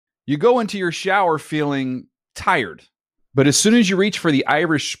You go into your shower feeling tired, but as soon as you reach for the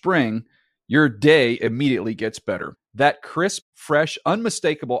Irish Spring, your day immediately gets better. That crisp, fresh,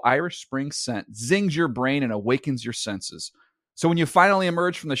 unmistakable Irish Spring scent zings your brain and awakens your senses. So when you finally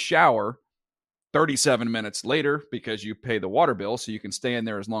emerge from the shower 37 minutes later, because you pay the water bill so you can stay in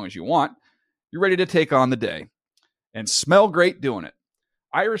there as long as you want, you're ready to take on the day and smell great doing it.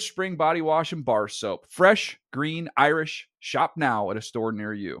 Irish Spring Body Wash and Bar Soap. Fresh, green, Irish. Shop now at a store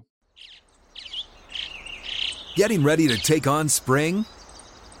near you. Getting ready to take on spring?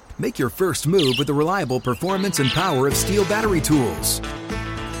 Make your first move with the reliable performance and power of Steel battery tools.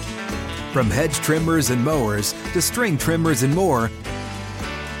 From hedge trimmers and mowers to string trimmers and more,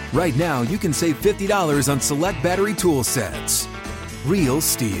 right now you can save $50 on select battery tool sets. Real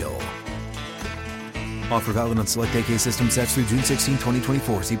Steel. Offer valid on select AK system sets through June 16,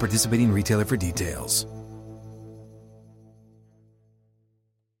 2024. See participating retailer for details.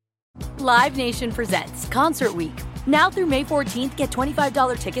 Live Nation presents Concert Week. Now through May 14th, get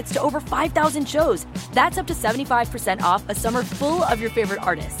 $25 tickets to over 5,000 shows. That's up to 75% off a summer full of your favorite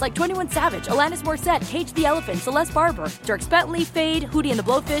artists like 21 Savage, Alanis Morissette, Cage the Elephant, Celeste Barber, Dierks Bentley, Fade, Hootie and the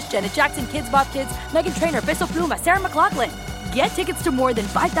Blowfish, Janet Jackson, Kidz Bop Kids, Meghan Trainor, Bissell Pluma, Sarah McLachlan. Get tickets to more than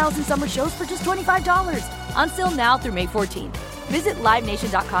 5,000 summer shows for just $25. Until now through May 14th. Visit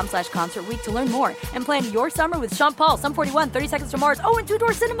LiveNation.com/Concert Week to learn more and plan your summer with Sean Paul, Sum 41, 30 Seconds to Mars, and Two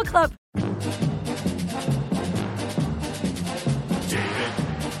Door Cinema Club.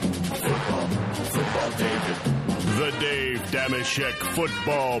 The Dave Dameshek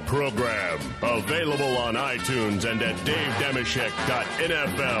Football Program. Available on iTunes and at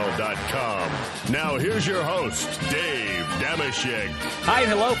davedameshek.nfl.com. Now here's your host, Dave Dameshek. Hi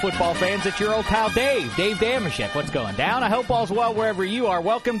and hello, football fans. It's your old pal Dave Dameshek. What's going down? I hope all's well wherever you are.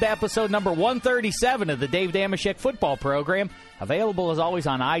 Welcome to episode number 137 of the Dave Dameshek Football Program. Available as always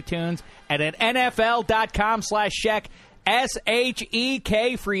on iTunes and at nfl.com/shek.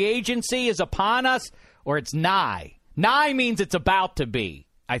 SHEK. Free agency is upon us, or it's nigh. Nigh means it's about to be,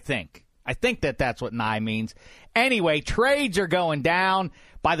 I think. I think that's what nigh means. Anyway, trades are going down.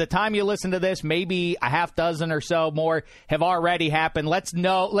 By the time you listen to this, maybe a half dozen or so more have already happened. Let's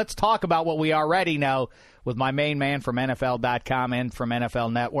talk about what we already know with my main man from NFL.com and from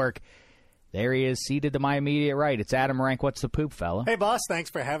NFL Network. There he is, seated to my immediate right. It's Adam Rank. What's the poop, fella? Hey, boss. Thanks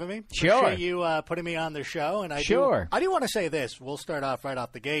for having me. Sure. Appreciate you putting me on the show. And I do want to say this. We'll start off right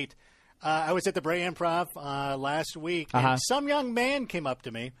off the gate. I was at the Bray Improv last week, and some young man came up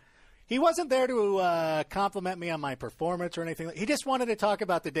to me. He wasn't there to compliment me on my performance or anything. He just wanted to talk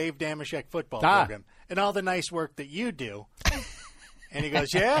about the Dave Dameshek Football Program and all the nice work that you do. And he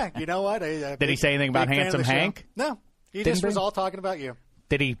goes, yeah, you know what? Did he say anything about Handsome Hank? No. He just was all talking about you.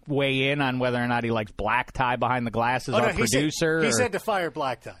 Did he weigh in on whether or not he likes black tie behind the glasses, our producer? He said to fire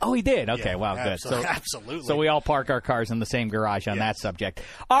black tie. Oh, he did? Okay, yeah, wow, good. Absolutely. So we all park our cars in the same garage on that subject.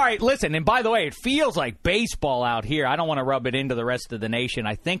 All right, listen, and by the way, it feels like baseball out here. I don't want to rub it into the rest of the nation.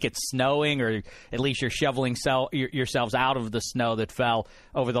 I think it's snowing, or at least you're shoveling yourselves out of the snow that fell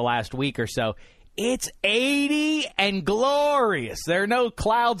over the last week or so. It's 80 and glorious. There are no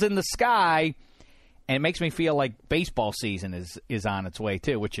clouds in the sky. And it makes me feel like baseball season is on its way,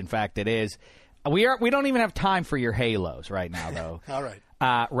 too, which, in fact, it is. We don't even have time for your halos right now, though. All right.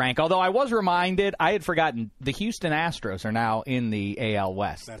 Rank. Although I was reminded, I had forgotten, the Houston Astros are now in the AL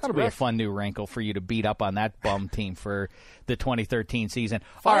West. That'll be a fun new wrinkle for you to beat up on that bum team for the 2013 season.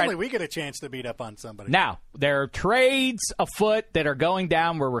 Finally, we get a chance to beat up on somebody. Now, there are trades afoot that are going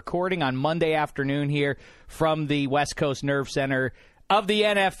down. We're recording on Monday afternoon here from the West Coast Nerve Center of the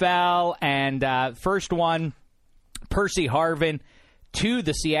NFL, and first one, Percy Harvin to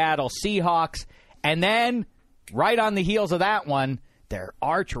the Seattle Seahawks, and then right on the heels of that one, their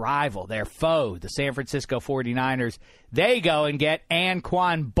arch rival, their foe, the San Francisco 49ers, they go and get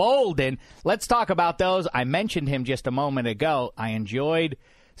Anquan Boldin. Let's talk about those. I mentioned him just a moment ago. I enjoyed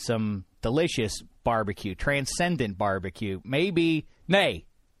some delicious barbecue, transcendent barbecue,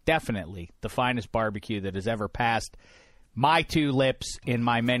 definitely the finest barbecue that has ever passed my two lips in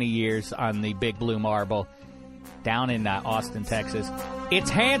my many years on the Big Blue Marble down in Austin, Texas. It's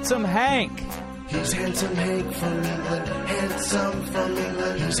Handsome Hank. He's Handsome Hank from England, handsome from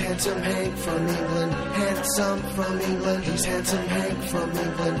England. He's Handsome Hank from England, handsome from England. He's Handsome Hank from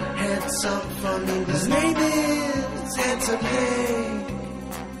England, handsome from England. His name is Handsome Hank.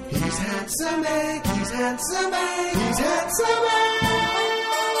 He's Handsome Hank, he's Handsome Hank, he's Handsome Hank.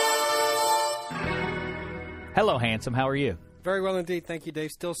 Hello, Handsome. How are you? Very well indeed. Thank you,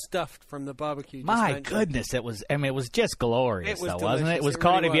 Dave. Still stuffed from the barbecue. My goodness, it was just glorious, wasn't it? It was It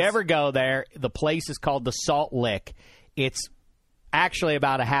called, really if you was. ever go there, the place is called the Salt Lick. It's actually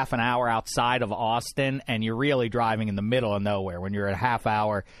about a half an hour outside of Austin, and you're really driving in the middle of nowhere when you're a half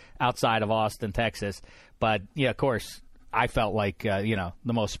hour outside of Austin, Texas. But, yeah, of course, I felt like, the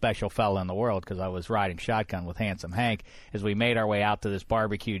most special fella in the world because I was riding shotgun with Handsome Hank as we made our way out to this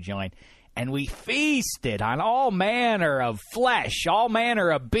barbecue joint. And we feasted on all manner of flesh, all manner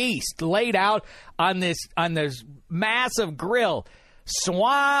of beast laid out on this massive grill.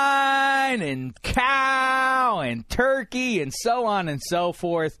 Swine and cow and turkey and so on and so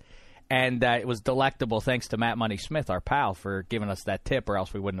forth. And it was delectable, thanks to Matt Money Smith, our pal, for giving us that tip, or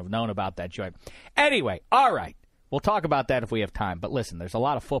else we wouldn't have known about that joint. Anyway, all right. We'll talk about that if we have time. But listen, there's a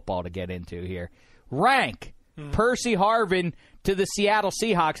lot of football to get into here. Rank Percy Harvin to the Seattle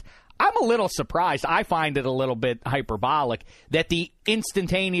Seahawks. I'm a little surprised. I find it a little bit hyperbolic that the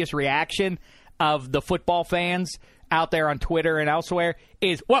instantaneous reaction of the football fans out there on Twitter and elsewhere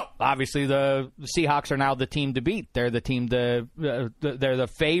is, well, obviously the Seahawks are now the team to beat. They're the team they're the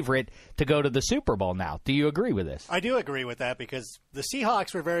favorite to go to the Super Bowl now. Do you agree with this? I do agree with that because the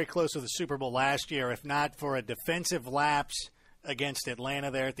Seahawks were very close to the Super Bowl last year, if not for a defensive lapse against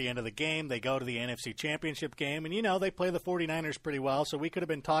Atlanta there at the end of the game. They go to the NFC Championship game, and, they play the 49ers pretty well, so we could have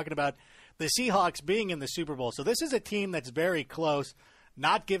been talking about the Seahawks being in the Super Bowl. So this is a team that's very close.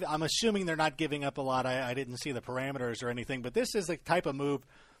 I'm assuming they're not giving up a lot. I didn't see the parameters or anything, but this is the type of move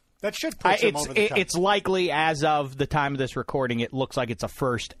that should push them over the top. It's likely, as of the time of this recording, it looks like it's a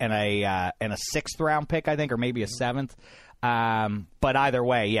first and a sixth round pick, I think, or maybe a seventh. But either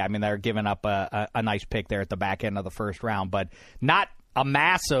way, yeah, I mean, they're giving up a nice pick there at the back end of the first round, but not a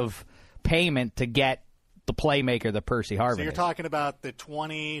massive payment to get the playmaker that Percy Harvin So you're is. talking about the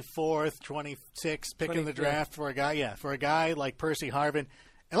 24th, 26th pick in the draft for a guy like Percy Harvin.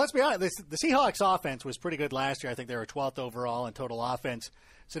 And let's be honest, the Seahawks offense was pretty good last year. I think they were 12th overall in total offense.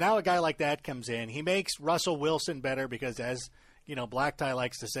 So now a guy like that comes in. He makes Russell Wilson better because, as Black Tie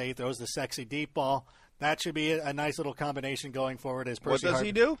likes to say, he throws the sexy deep ball. That should be a nice little combination going forward as Percy Harvin. What does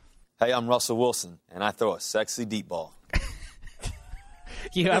he do? Hey, I'm Russell Wilson, and I throw a sexy deep ball.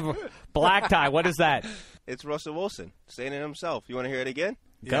 You have a Black Tie. What is that? It's Russell Wilson saying it himself. You want to hear it again?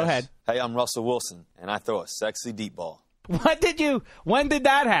 Go ahead. Hey, I'm Russell Wilson, and I throw a sexy deep ball. When did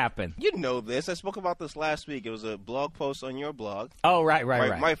that happen? You know this. I spoke about this last week. It was a blog post on your blog. Oh, right.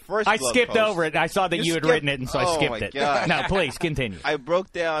 My first I blog skipped post. over it. I saw that you had written it, and so I skipped it. God. No, please, continue. I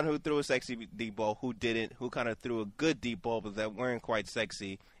broke down who threw a sexy deep ball, who didn't, who kind of threw a good deep ball, but that weren't quite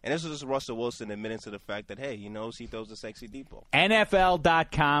sexy. And this was just Russell Wilson admitting to the fact that, hey, he knows he throws a sexy deep ball.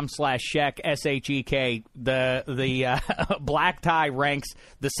 NFL.com/Shek, S-H-E-K. The Black Tie ranks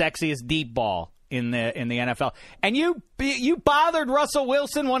the sexiest deep ball in the NFL. And you bothered Russell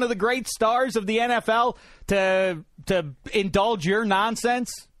Wilson, one of the great stars of the NFL, to indulge your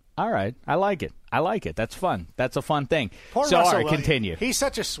nonsense? All right. I like it. That's fun. That's a fun thing. Poor so, Russell, all right, continue. He's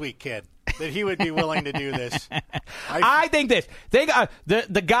such a sweet kid that he would be willing to do this. I think this.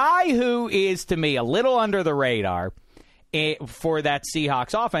 The guy who is, to me, a little under the radar for that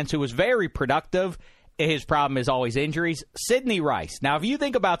Seahawks offense, who was very productive, his problem is always injuries, Sidney Rice. Now, if you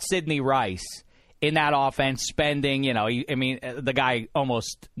think about Sidney Rice in that offense spending, the guy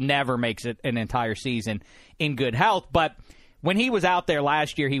almost never makes it an entire season in good health, but when he was out there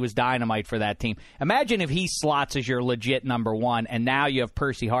last year, he was dynamite for that team. Imagine if he slots as your legit number one, and now you have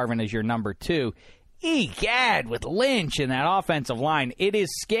Percy Harvin as your number two. Egad, with Lynch in that offensive line, it is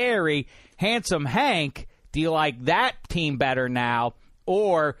scary. Handsome Hank, do you like that team better now,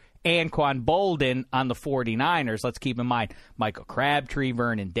 or Anquan Bolden on the 49ers? Let's keep in mind Michael Crabtree,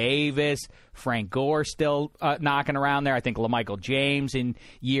 Vernon Davis, Frank Gore still knocking around there. I think LaMichael James in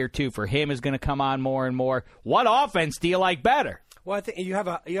year two for him is going to come on more and more. What offense do you like better? Well, I think you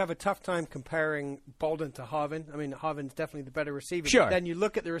have a tough time comparing Bolden to Harvin. I mean, Harvin's definitely the better receiver. Sure. But then you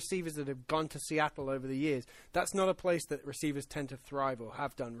look at the receivers that have gone to Seattle over the years. That's not a place that receivers tend to thrive or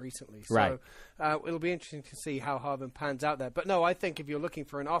have done recently. So right. It'll be interesting to see how Harvin pans out there. But no, I think if you're looking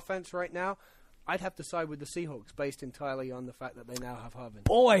for an offense right now, I'd have to side with the Seahawks based entirely on the fact that they now have Harvin.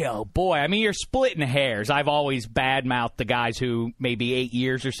 Boy, oh boy. I mean, you're splitting hairs. I've always badmouthed the guys who maybe 8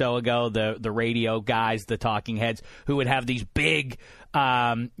 years or so ago, the radio guys, the talking heads, who would have these big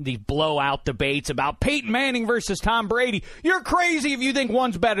these blowout debates about Peyton Manning versus Tom Brady. You're crazy if you think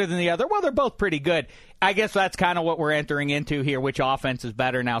one's better than the other. Well, they're both pretty good. I guess that's kind of what we're entering into here. Which offense is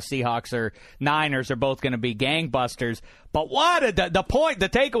better now? Seahawks or Niners are both going to be gangbusters. But the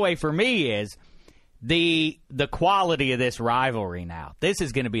takeaway for me is the quality of this rivalry now. This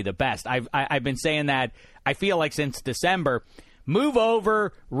is going to be the best. I've been saying that, I feel like, since December. Move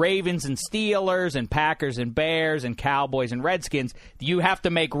over Ravens and Steelers and Packers and Bears and Cowboys and Redskins. You have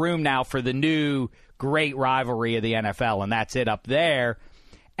to make room now for the new great rivalry of the NFL, and that's it up there.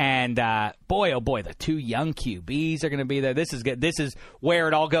 And boy, oh boy, the 2 young QBs are going to be there. This is good. This is where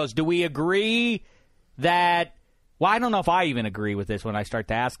it all goes. Do we agree that? Well, I don't know if I even agree with this when I start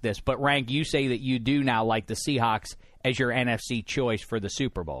to ask this, but Rank, you say that you do now like the Seahawks as your NFC choice for the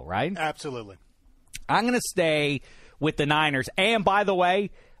Super Bowl, right? Absolutely. I'm going to stay with the Niners. And by the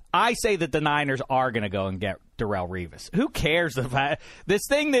way, I say that the Niners are going to go and get Darrelle Revis. Who cares this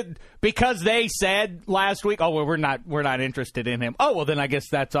thing that because they said last week, oh well, we're not interested in him. Oh well, then I guess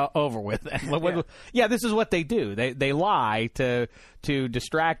that's over with. Yeah, this is what they do. They lie to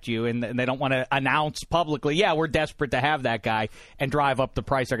distract you, and they don't want to announce publicly. Yeah, we're desperate to have that guy and drive up the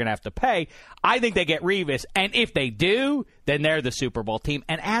price they're going to have to pay. I think they get Revis, and if they do, then they're the Super Bowl team.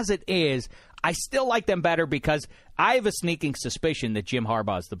 And as it is, I still like them better because I have a sneaking suspicion that Jim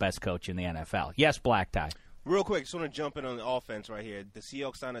Harbaugh is the best coach in the NFL. Yes, Black Tie. Real quick, just want to jump in on the offense right here. The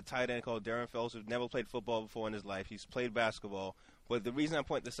Seahawks signed a tight end called Darren Fells, who's never played football before in his life. He's played basketball. But the reason I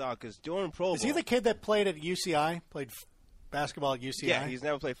point this out is during Pro Bowl. Is he the kid that played at UCI, played basketball at UCI? Yeah, he's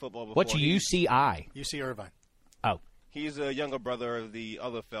never played football before. What's UCI? UC Irvine. Oh. He's a younger brother of the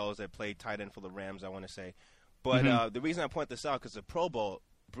other fellows that played tight end for the Rams, I want to say. But the reason I point this out is the Pro Bowl,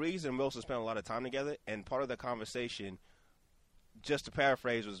 Breeze and Wilson spent a lot of time together, and part of the conversation, just to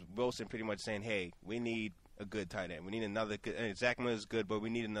paraphrase, was Wilson pretty much saying, hey, we need a good tight end. We need another good – and Zach Miller's good, but we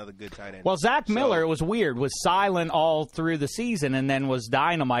need another good tight end. Well, Zach Miller, it was weird, was silent all through the season and then was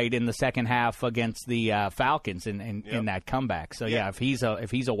dynamite in the second half against the Falcons in that comeback. So, yeah, if he's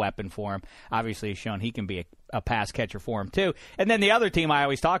a weapon for him, obviously he's shown he can be a pass catcher for him too. And then the other team I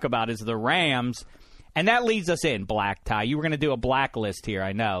always talk about is the Rams. And that leads us in, Black Tie. You were going to do a blacklist here,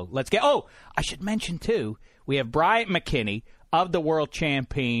 I know. Let's get – oh, I should mention, too, we have Bryant McKinney of the world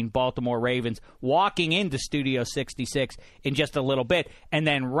champion Baltimore Ravens walking into Studio 66 in just a little bit. And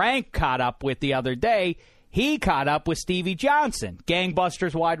then Rank caught up with the other day. He caught up with Stevie Johnson,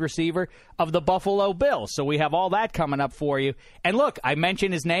 gangbusters wide receiver of the Buffalo Bills. So we have all that coming up for you. And look, I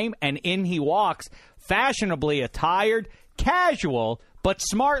mentioned his name, and in he walks, fashionably attired, casual, but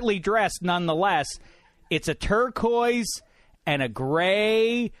smartly dressed nonetheless. It's a turquoise and a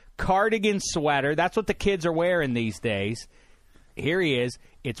gray cardigan sweater. That's what the kids are wearing these days. Here he is.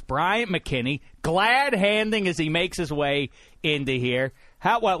 It's Bryant McKinney, glad-handing as he makes his way into here.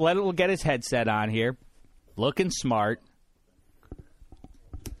 We'll get his headset on here. Looking smart.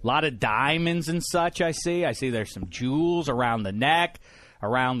 A lot of diamonds and such, I see. I see there's some jewels around the neck,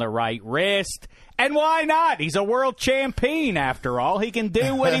 around the right wrist. And why not? He's a world champion, after all. He can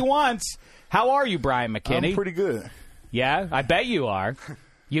do what he wants. How are you, Bryant McKinney? I'm pretty good. Yeah, I bet you are.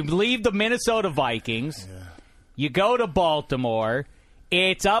 You leave the Minnesota Vikings. Yeah. You go to Baltimore.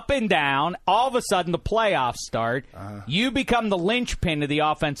 It's up and down. All of a sudden, the playoffs start. You become the linchpin of the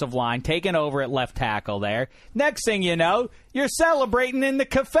offensive line, taking over at left tackle there. Next thing you know, you're celebrating in the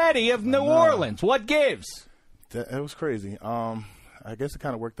confetti of New Orleans. What gives? It was crazy. I guess it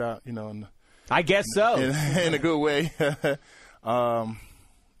kind of worked out, I guess so. In a good way.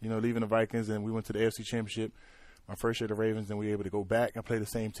 Leaving the Vikings, and we went to the AFC Championship my first year, the Ravens, and we were able to go back and play the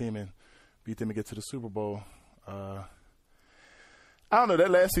same team and beat them and get to the Super Bowl. I don't know.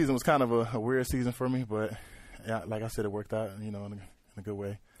 That last season was kind of a weird season for me, but like I said, it worked out, in a good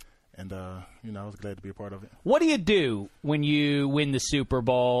way. And, I was glad to be a part of it. What do you do when you win the Super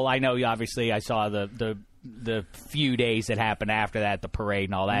Bowl? I know, obviously, I saw the few days that happened after that, the parade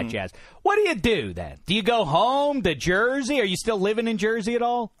and all that jazz. What do you do then? Do you go home to Jersey? Are you still living in Jersey at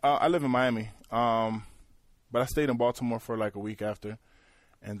all? I live in Miami, but I stayed in Baltimore for like a week after,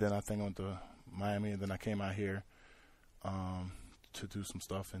 and then I think I went to Miami, and then I came out here to do some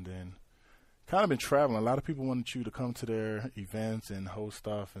stuff, and then kind of been traveling. A lot of people wanted you to come to their events and host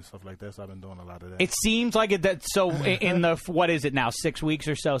stuff and stuff like that, so I've been doing a lot of that. It seems like it. So in the, what is it now, 6 weeks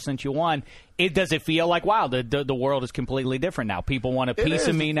or so since you won, does it feel like, wow, the world is completely different now? People want a piece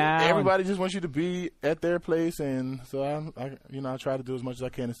of me now? Everybody just wants you to be at their place, and so I try to do as much as I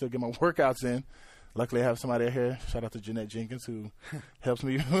can and still get my workouts in. Luckily, I have somebody here. Shout out to Jeanette Jenkins, who helps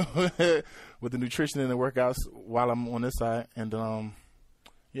me with the nutrition and the workouts while I'm on this side. And,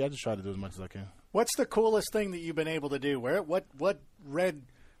 I just try to do as much as I can. What's the coolest thing that you've been able to do? What red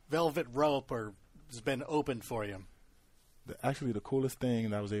velvet rope has been opened for you? Actually, the coolest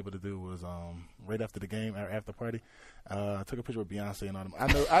thing that I was able to do was right after the game, our after party. I took a picture with Beyonce and all them.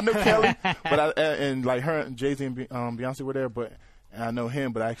 I know Kelly, but and like her and Jay-Z and Beyonce were there, but. And I know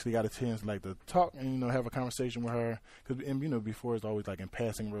him, but I actually got a chance to talk and have a conversation with her. Because before it's always in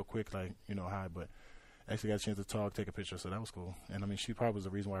passing real quick, hi. But actually got a chance to talk, take a picture, so that was cool. And she probably was the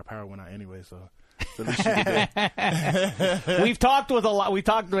reason why her power went out anyway. So So at least you did. We've talked with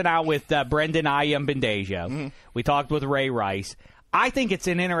Brendan Ayam-Bandejo. Mm-hmm. We talked with Ray Rice. I think it's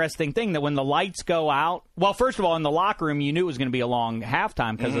an interesting thing that when the lights go out, well, first of all, in the locker room, you knew it was going to be a long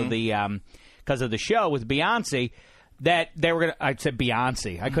halftime because of the show with Beyonce. That they were going to, I said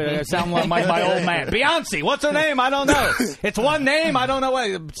Beyonce. I could sound like my old man. Beyonce, what's her name? I don't know. It's one name. I don't know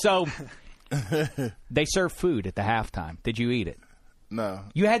what. So they serve food at the halftime. Did you eat it? No.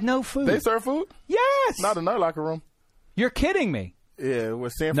 You had no food. They serve food? Yes. Not in our locker room. You're kidding me. Yeah,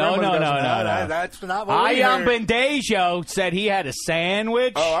 with San No. That's not what we heard. Ayam-Bandejo said he had a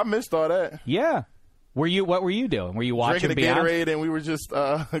sandwich. Oh, I missed all that. Yeah. What were you doing? Were you watching Drinking a Gatorade, and we were just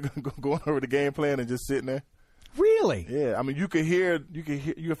going over the game plan and just sitting there. Really? Yeah. I mean, you could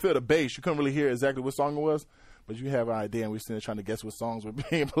feel the bass. You couldn't really hear exactly what song it was, but you have an idea, and we were sitting there trying to guess what songs were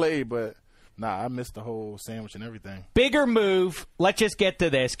being played. But nah, I missed the whole sandwich and everything. Bigger move. Let's just get to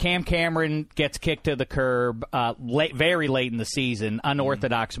this. Cam Cameron gets kicked to the curb very late in the season.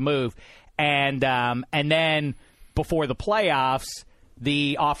 Unorthodox move, and then before the playoffs,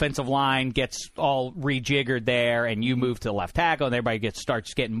 the offensive line gets all rejiggered there, and you move to the left tackle, and everybody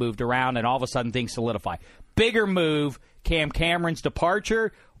starts getting moved around, and all of a sudden things solidify. Bigger move, Cam Cameron's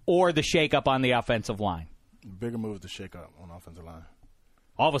departure, or the shakeup on the offensive line? Bigger move, the shakeup on the offensive line.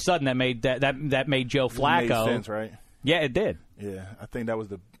 All of a sudden, that made Joe Flacco. It made sense, right? Yeah, it did. Yeah, I think that was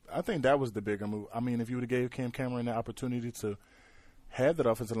the bigger move. I mean, if you would have gave Cam Cameron the opportunity to have that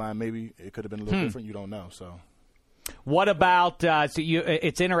offensive line, maybe it could have been a little different. You don't know. So, what about?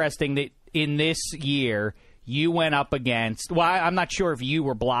 It's interesting that in this year you went up against. Well, I'm not sure if you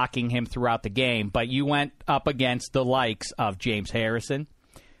were blocking him throughout the game, but you went up against the likes of James Harrison,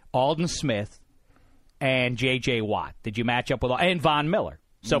 Aldon Smith, and J.J. Watt. Did you match up with and Von Miller?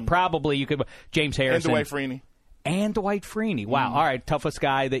 So probably you could James Harrison and Dwight Freeney. And Dwight Freeney. Wow. All right, toughest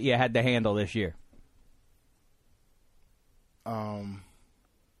guy that you had to handle this year.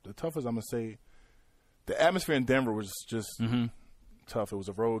 The toughest, I'm gonna say, the atmosphere in Denver was just tough. It was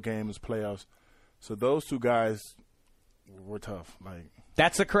a road game. It was playoffs. So those two guys were tough.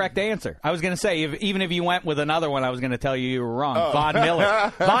 That's the correct answer. I was going to say, even if you went with another one, I was going to tell you were wrong. Von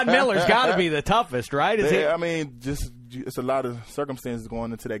Miller. Von Miller's got to be the toughest, right? I mean, just it's a lot of circumstances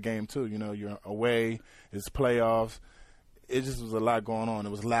going into that game, too. You know, you're away. It's playoffs. It just was a lot going on.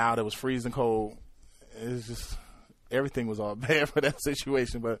 It was loud. It was freezing cold. It was just everything was all bad for that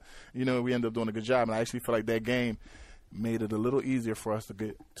situation. But, you know, we ended up doing a good job. And I actually feel like that game made it a little easier for us to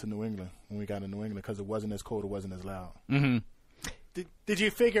get to New England when we got to New England because it wasn't as cold, it wasn't as loud. Mm-hmm. Did you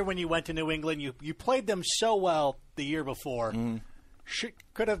figure when you went to New England, you played them so well the year before,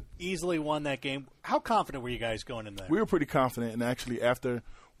 could have easily won that game? How confident were you guys going in there? We were pretty confident, and actually after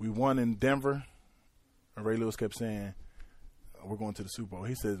we won in Denver, Ray Lewis kept saying, we're going to the Super Bowl.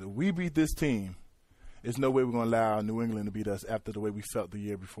 He says, if we beat this team, there's no way we're going to allow New England to beat us after the way we felt the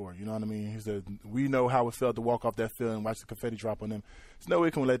year before. You know what I mean? He said, we know how it felt to walk off that field and watch the confetti drop on them. There's no way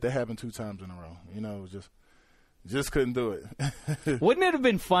we can let that happen 2 times in a row. You know, it was just couldn't do it. Wouldn't it have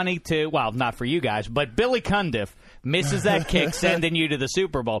been funny to, well, not for you guys, but Billy Cundiff misses that kick, sending you to the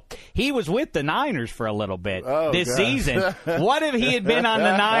Super Bowl. He was with the Niners for a little bit this season. What if he had been on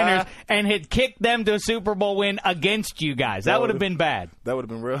the Niners and had kicked them to a Super Bowl win against you guys? That would have been bad. That would have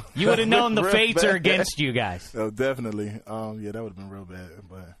been real. You would have known the fates are against you guys. Oh, definitely. Yeah, that would have been real bad,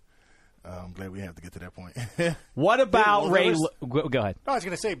 but I'm glad we have to get to that point. What about Ray? Go ahead. I was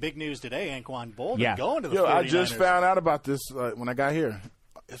going to say, big news today, Anquan Boldin going to the 49ers. I just found out about this when I got here.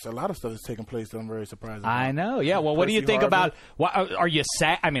 It's a lot of stuff that's taking place that I'm very surprised about. I know, yeah. Well, what do you think about – are you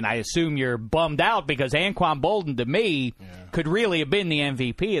sad? I mean, I assume you're bummed out because Anquan Boldin, to me, could really have been the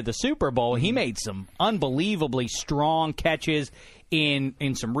MVP of the Super Bowl. He made some unbelievably strong catches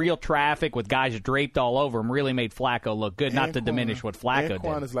in some real traffic with guys draped all over him, really made Flacco look good, not to diminish what Flacco did.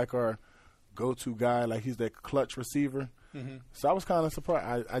 Anquan is like our go-to guy. Like, he's that clutch receiver. Mm-hmm. So I was kind of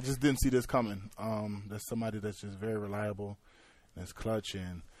surprised. I just didn't see this coming. That's somebody that's just very reliable. It's clutch,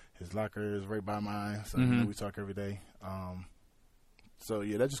 and his locker is right by mine, so you know, we talk every day. So,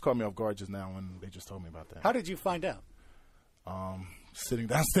 yeah, that just caught me off guard just now when they just told me about that. How did you find out? Sitting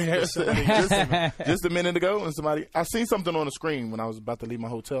downstairs just a minute ago, and I seen something on the screen when I was about to leave my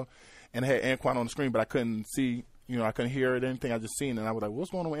hotel, and it had Anquan on the screen, but I couldn't see, I couldn't hear it or anything. I just seen it, and I was like,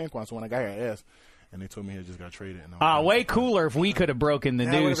 what's going on with Anquan? So when I got here, I asked. And they told me he just got traded. Way cooler if we could have broken the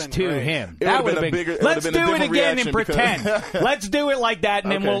news to him. That would have been. Let's do it again and pretend. Let's do it like that,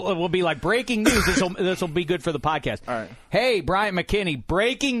 and then we'll be like, breaking news. This will be good for the podcast. All right. Hey, Bryant McKinney,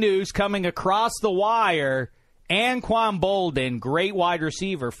 breaking news coming across the wire. Anquan Boldin, great wide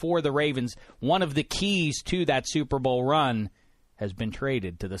receiver for the Ravens, one of the keys to that Super Bowl run, has been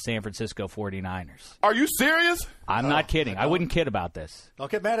traded to the San Francisco 49ers. Are you serious? I'm not kidding. I wouldn't kid about this.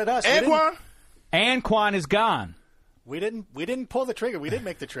 Don't get mad at us. Anquan is gone. We didn't pull the trigger. We didn't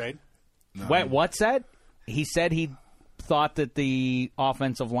make the trade. No. Wait, what's that? He said he thought that the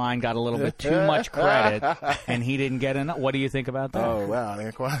offensive line got a little bit too much credit, and he didn't get enough. What do you think about that? Oh, wow,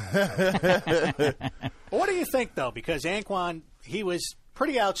 Anquan. What do you think, though? Because Anquan, he was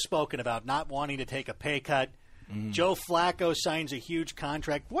pretty outspoken about not wanting to take a pay cut. Joe Flacco signs a huge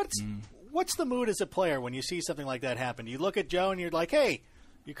contract. What's the mood as a player when you see something like that happen? You look at Joe and you're like, hey,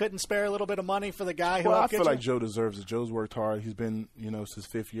 you couldn't spare a little bit of money for the guy who I feel like Joe deserves it. Joe's worked hard. He's been, since his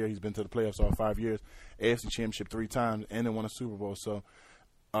 5th year. He's been to the playoffs all 5 years, AFC Championship 3 times, and then won a Super Bowl. So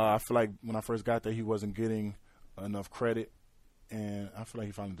I feel like when I first got there, he wasn't getting enough credit, and I feel like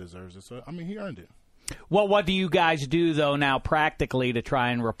he finally deserves it. So, he earned it. Well, what do you guys do, though, now practically to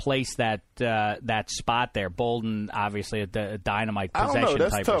try and replace that spot there? Bolden, obviously, a dynamite possession I don't know.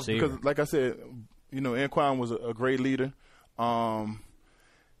 That's type tough receiver. Because, like I said, Anquan was a great leader,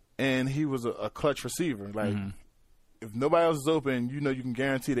 and he was a clutch receiver. Like, if nobody else is open, you can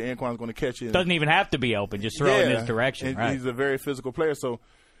guarantee that Anquan's going to catch it. Doesn't even have to be open; just throw it in his direction. And right. He's a very physical player, so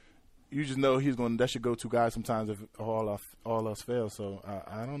you just know he's going. That should go to guys sometimes if all else fails. So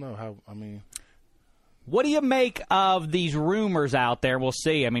I don't know how. What do you make of these rumors out there? We'll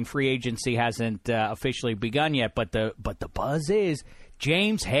see. Free agency hasn't officially begun yet, but the buzz is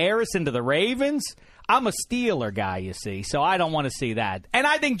James Harrison to the Ravens. I'm a Steeler guy, you see, so I don't want to see that. And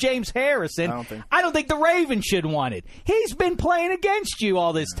I think James Harrison, I don't think the Ravens should want it. He's been playing against you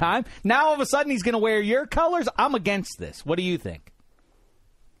all this time. Now all of a sudden he's going to wear your colors. I'm against this. What do you think?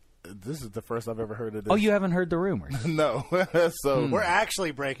 This is the first I've ever heard of this. Oh, you haven't heard the rumors? No. So we're actually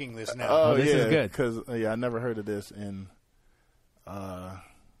breaking this now. Oh, this is good. Because, I never heard of this. And,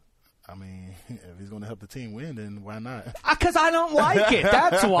 if he's going to help the team win, then why not? Because I don't like it.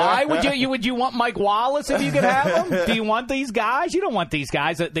 That's why. Would you want Mike Wallace if you could have him? Do you want these guys? You don't want these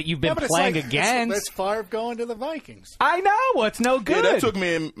guys that you've been playing against. It's Favre going to the Vikings. I know. It's no good. Yeah, that took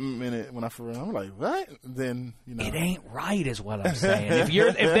me a minute when I'm like, what? Then, It ain't right is what I'm saying.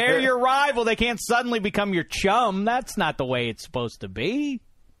 If they're your rival, they can't suddenly become your chum. That's not the way it's supposed to be.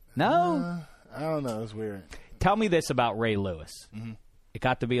 No? I don't know. It's weird. Tell me this about Ray Lewis. Mm-hmm. It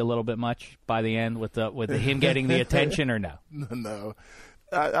got to be a little bit much by the end with him getting the attention, or no? No.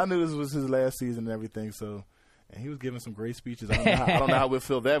 I knew this was his last season and everything, and he was giving some great speeches. I don't know how we'll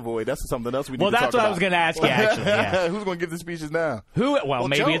fill that void. That's something else we need to talk about. Well, that's what I was going to ask you, actually. Yeah. Who's going to give the speeches now? Well,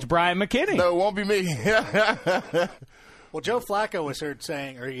 maybe it's Brian McKinney. No, it won't be me. Well, Joe Flacco was heard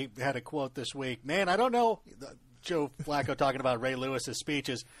saying, or he had a quote this week, man, I don't know, Joe Flacco talking about Ray Lewis's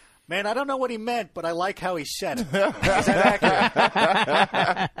speeches, man, I don't know what he meant, but I like how he said it. Is that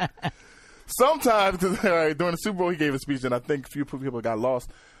accurate? Sometimes, during the Super Bowl, he gave a speech, and I think a few people got lost.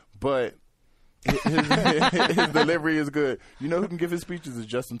 But his delivery is good. You know who can give his speeches is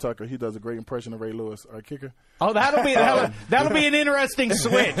Justin Tucker. He does a great impression of Ray Lewis, our kicker. Oh, that'll be an interesting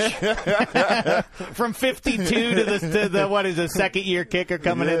switch from 52 to the what is a second year kicker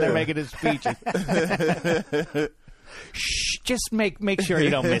coming in there making his speeches. Shh, just make sure you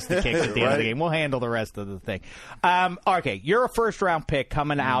don't miss the kicks at the end of the game. We'll handle the rest of the thing. Okay, you're a first-round pick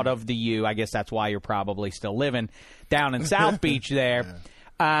coming out of the U. I guess that's why you're probably still living down in South Beach there.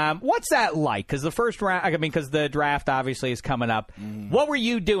 What's that like? Because the first round, because the draft obviously is coming up. What were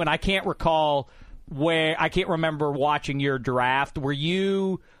you doing? I can't remember watching your draft. Were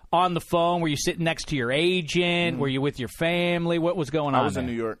you on the phone? Were you sitting next to your agent? Were you with your family? What was going on? I was there? in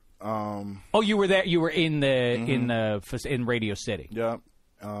New York. You were there. You were in Radio City. Yeah.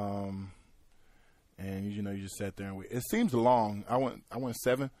 And you just sat there and wait. It seems long. I went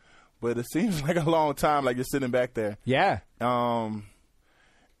 7, but it seems like a long time. Like you're sitting back there. Yeah. And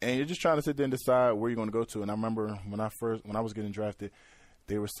you're just trying to sit there and decide where you're going to go to. And I remember when I was getting drafted,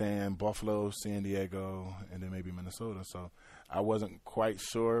 they were saying Buffalo, San Diego, and then maybe Minnesota. So I wasn't quite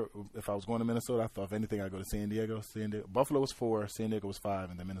sure if I was going to Minnesota. I thought, if anything, I'd go to San Diego. Buffalo was 4, San Diego was 5,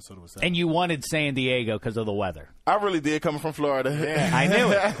 and then Minnesota was 7. And you wanted San Diego because of the weather. I really did, coming from Florida. Yeah, I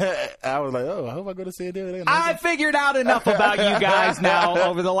knew it. I was like, I hope I go to San Diego. I figured out enough about you guys now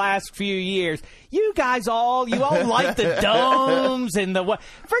over the last few years. You guys you all like the domes and the what.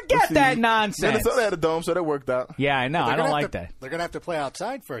 Forget that nonsense. Minnesota had a dome, so that worked out. Yeah, I know. I don't like that. They're going to have to play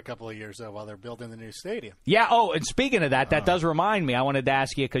outside for a couple of years, though, while they're building the new stadium. Yeah, and speaking of that does remind me. I wanted to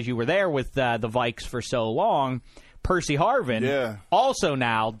ask you, because you were there with the Vikes for so long, Percy Harvin also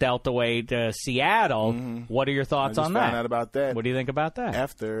now dealt away to Seattle. What are your thoughts on that? I found out about that. What do you think about that?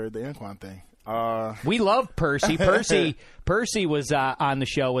 After the Anquan thing. We love Percy. Percy was on the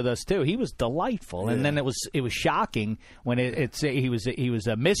show with us too. He was delightful, and then it was shocking when he was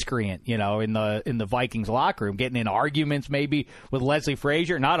a miscreant, in the Vikings locker room, getting in arguments maybe with Leslie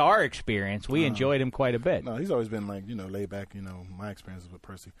Frazier. Not our experience. We enjoyed him quite a bit. No, he's always been laid back. My experiences with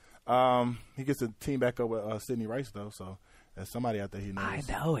Percy. He gets the team back up with Sidney Rice though, so. There's somebody out there he knows. I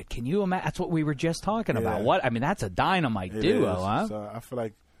know it. Can you imagine? That's what we were just talking about. That's a dynamite duo, huh? So I feel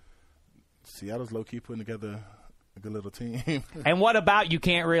like Seattle's low-key putting together a good little team. And what about you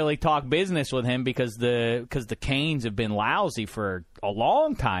can't really talk business with him because the Canes have been lousy for a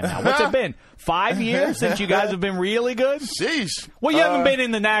long time now. What's it been? 5 years since you guys have been really good? Sheesh. Well, you haven't been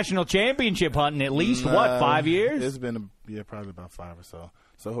in the national championship hunting at least, 5 years? It's been, probably about 5 or so.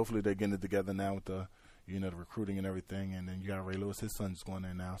 So hopefully they're getting it together now with the recruiting and everything, and then you got Ray Lewis, his son's going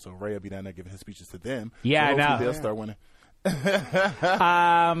there now, so Ray will be down there giving his speeches to them. Yeah, so I know. They'll start winning.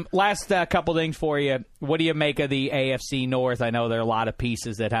 Last couple things for you. What do you make of the AFC North? I know there are a lot of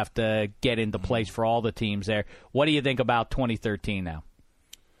pieces that have to get into place for all the teams there. What do you think about 2013 now?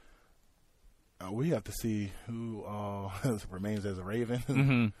 We have to see who remains as a Raven.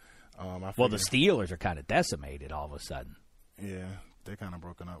 Mm-hmm. Well, the Steelers are kind of decimated all of a sudden. Yeah. They're kind of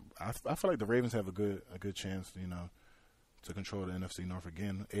broken up. I feel like the Ravens have a good chance, to control the AFC North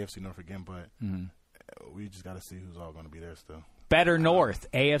again, but we just got to see who's all going to be there still. Better North,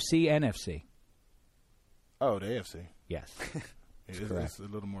 AFC, NFC. Oh, the AFC. Yes. It's a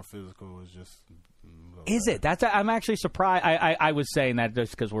little more physical. It's just Is it? I'm actually surprised. I was saying that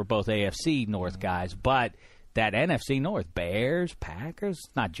just because we're both AFC North guys, but that NFC North, Bears, Packers,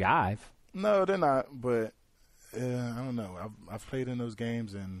 not jive. No, they're not, but I don't know. I've played in those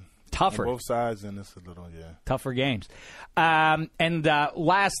games and tougher on both sides, and it's a little tougher games. And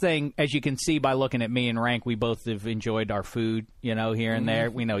last thing, as you can see by looking at me and Rank, we both have enjoyed our food, here and there.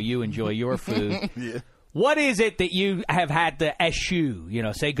 We know you enjoy your food. Yeah. What is it that you have had to eschew?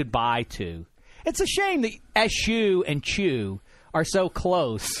 Say goodbye to? It's a shame that eschew and chew are so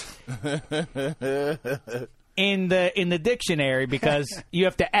close. In the dictionary, because you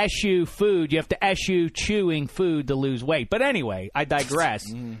have to eschew food, you have to eschew chewing food to lose weight. But anyway, I digress.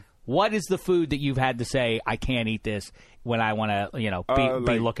 What is the food that you've had to say, I can't eat this when I want to,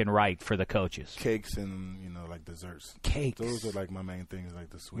 be looking right for the coaches? Cakes and, like desserts. Cakes. Those are like my main things,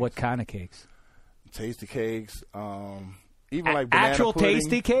 like the sweets. What kind of cakes? Tasty cakes. Even like banana actual pudding.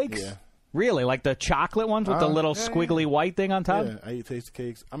 tasty cakes? Yeah. Really? Like the chocolate ones with the little squiggly white thing on top? Yeah, I eat tasty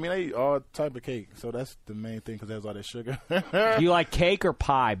cakes. I mean, I eat all type of cake, so that's the main thing because there's all that sugar. Do you like cake or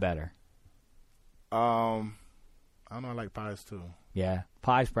pie better? I don't know. I like pies, too. Yeah,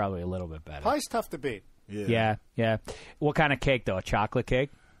 pie's probably a little bit better. Pie's tough to beat. Yeah. What kind of cake, though? A chocolate cake?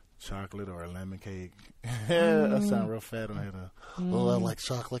 Chocolate or a lemon cake. I sound real fat on here. Well, I like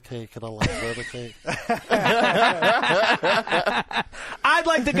chocolate cake and I like butter cake. I'd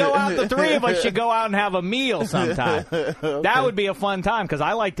like to go out. The three of us should go out and have a meal sometime. Okay. That would be a fun time because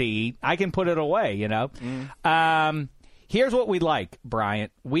I like to eat. I can put it away, Here's what we like,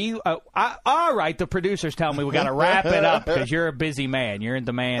 Bryant. All right, the producers tell me we got to wrap it up because you're a busy man. You're in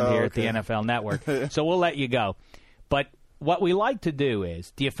demand here at the NFL Network. So we'll let you go. But what we like to do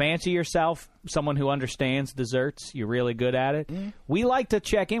is, do you fancy yourself someone who understands desserts? You're really good at it? We like to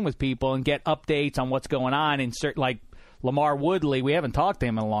check in with people and get updates on what's going on in certain, like Lamar Woodley. We haven't talked to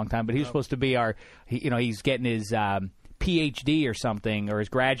him in a long time, but he's supposed to be he's getting his PhD or something, or his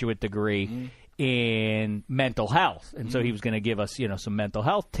graduate degree in mental health. And so he was going to give us, some mental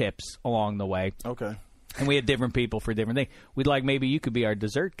health tips along the way. Okay. And we had different people for different things. We'd like maybe you could be our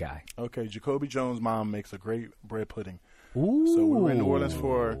dessert guy. Okay. Jacoby Jones' mom makes a great bread pudding. Ooh. So we were in New Orleans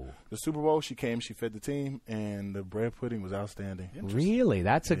for the Super Bowl. She came, she fed the team, and the bread pudding was outstanding. Really?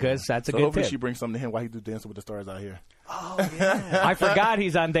 That's a good so good hopefully tip. she brings something to him while he do Dancing with the Stars out here. Oh, yeah. I forgot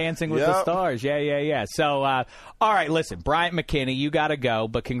he's on Dancing with the Stars. Yeah. So, all right, listen, Bryant McKinnie, you got to go,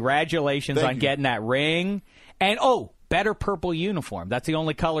 but congratulations on getting that ring. And, better purple uniform. That's the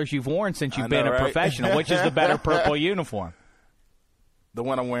only colors you've worn since you've been a professional. Which is the better purple uniform? The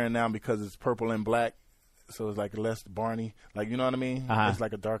one I'm wearing now because it's purple and black. So it's like less Barney. Like, you know what I mean? It's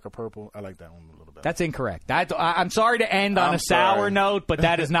like a darker purple. I like that one a little better. That's incorrect. I'm sorry to end on a sour note, but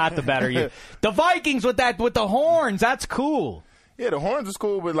that is not the better. The Vikings with the horns, that's cool. Yeah, the horns is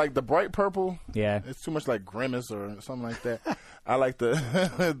cool, but like the bright purple, it's too much like Grimace or something like that. I like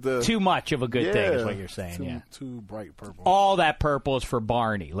the too much of a good thing is what you're saying. Too bright purple. All that purple is for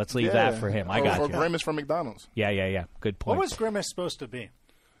Barney. Let's leave that for him. I got you. Or Grimace from McDonald's. Yeah. Good point. What was Grimace supposed to be?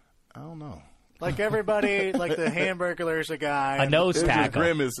 I don't know. Like everybody, like the Hamburglar's a guy. A nose tackle.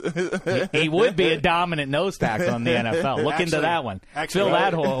 Grimace. He would be a dominant nose tackle in the NFL. Look into that one. Fill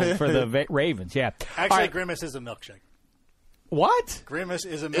that hole for the Ravens, yeah. Actually, Grimace is a milkshake. What? Grimace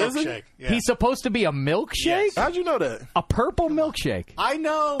is a milkshake. Yeah. He's supposed to be a milkshake? Yes. How'd you know that? A purple milkshake. I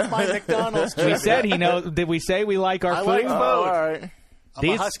know my McDonald's. We said he knows. Did we say we like our food? Like both. All right. I'm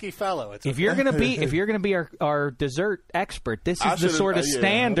a husky fellow. If you're gonna be our dessert expert, this is the sort of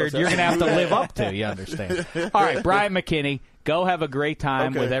standard you're gonna have to live up to. You understand? All right, Brian McKinney, go have a great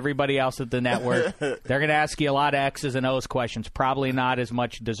time with everybody else at the network. They're gonna ask you a lot of X's and O's questions, probably not as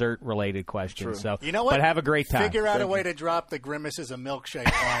much dessert related questions. True. So you know what? But have a great time. Figure out a way to drop the Grimace is a milkshake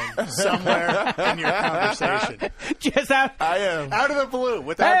line somewhere in your conversation. Just out of the blue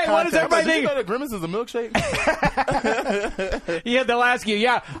without context. What does everybody think? You know that Grimace is a milkshake? Yeah, they'll ask you.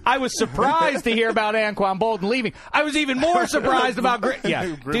 Yeah, I was surprised to hear about Anquan Bolden leaving. I was even more surprised about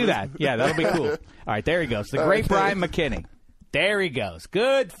Yeah, do that. Yeah, that'll be cool. All right, there he goes. The great Brian McKinney. There he goes.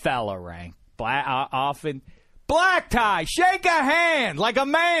 Good fellow, rank. Often black tie. Shake a hand like a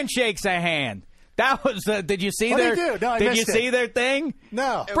man shakes a hand. That was. Did you see their? Did you see their thing?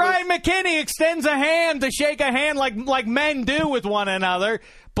 No. Brian McKinney extends a hand to shake a hand like men do with one another.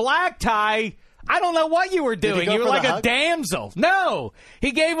 Black tie. I don't know what you were doing. You were like a damsel. No,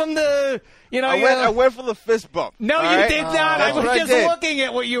 he gave him the. I went for the fist bump. No, you did not. I was just looking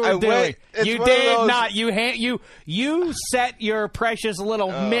at what you were doing. You did not. You set your precious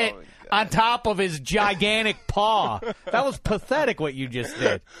little mitt on top of his gigantic paw. That was pathetic. What you just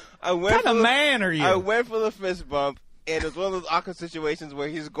did. What kind of man are you? I went for the fist bump. And it was one of those awkward situations where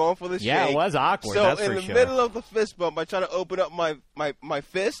he's going for the shake. Yeah, it was awkward. So that's in the middle of the fist bump, I try to open up my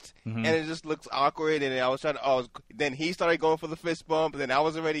fist, and it just looks awkward. And I was trying to. Then he started going for the fist bump, and then I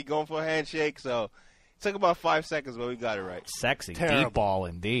was already going for a handshake. So it took about 5 seconds, but we got it right. Sexy deep ball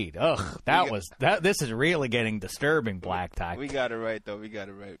indeed. Ugh, This is really getting disturbing. Black tie. We got it right though. We got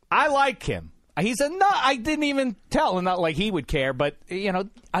it right. I like him. He's I didn't even tell him, not like he would care, but,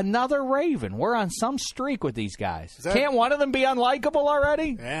 another Raven. We're on some streak with these guys. Can't one of them be unlikable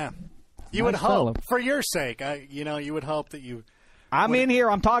already? Yeah. You would hope, for your sake, you would hope that you... I'm in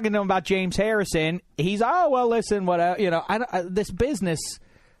here, I'm talking to him about James Harrison. He's, listen, this business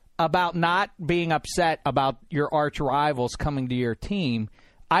about not being upset about your arch rivals coming to your team,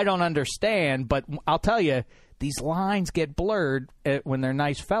 I don't understand, but I'll tell you, these lines get blurred when they're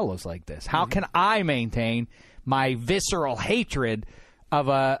nice fellows like this. How can I maintain my visceral hatred of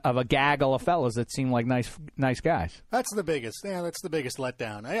a gaggle of fellows that seem like nice guys? That's the biggest. Yeah, that's the biggest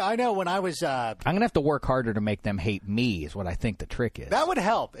letdown. I know when I was. I'm gonna have to work harder to make them hate me. Is what I think the trick is. That would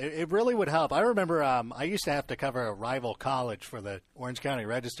help. It really would help. I remember I used to have to cover a rival college for the Orange County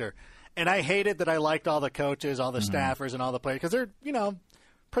Register, and I hated that I liked all the coaches, all the staffers, and all the players because they're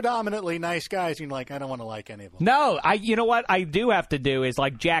predominantly nice guys. You're like, I don't want to like any of them. No, you know what I do have to do is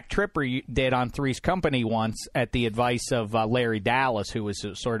like Jack Tripper did on Three's Company once at the advice of Larry Dallas, who was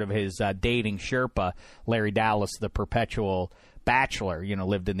sort of his dating Sherpa. Larry Dallas, the perpetual bachelor,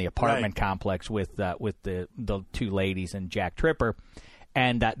 lived in the apartment complex with the two ladies and Jack Tripper.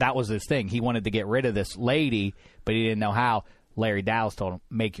 And that was his thing. He wanted to get rid of this lady, but he didn't know how. Larry Dallas told him,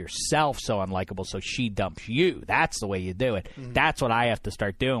 make yourself so unlikable so she dumps you. That's the way you do it. Mm-hmm. That's what I have to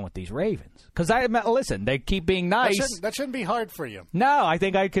start doing with these Ravens. Because, listen, they keep being nice. That shouldn't be hard for you. No, I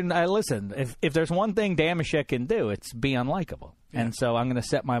think I can. Listen, if there's one thing Damashek can do, it's be unlikable. Yeah. And so I'm going to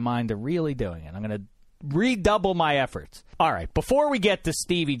set my mind to really doing it. I'm going to redouble my efforts. All right, before we get to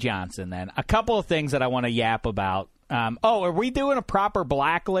Stevie Johnson, then, a couple of things that I want to yap about. Are we doing a proper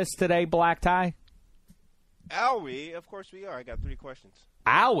blacklist today, Black Tie? Are we? Of course we are. I got 3 questions.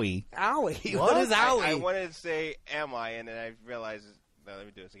 Owie? Owie? What is owie? I wanted to say, am I? And then I realized, no, let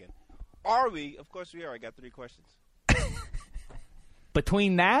me do this again. Are we? Of course we are. I got 3 questions.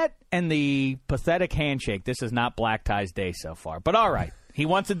 Between that and the pathetic handshake, this is not Black Tie's day so far. But all right. He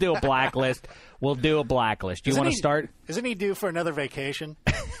wants to do a blacklist. We'll do a blacklist. Do you want to start? Isn't he due for another vacation?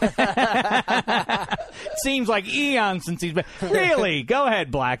 Seems like eons since he's been. Really? Go ahead,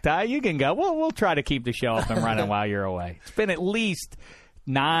 Black Tie. You can go. We'll try to keep the show up and running while you're away. It's been at least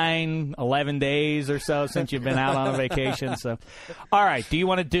 9, 11 days or so since you've been out on a vacation. So, all right. Do you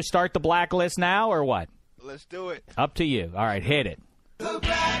want to just start the blacklist now or what? Let's do it. Up to you. All right. Hit it. The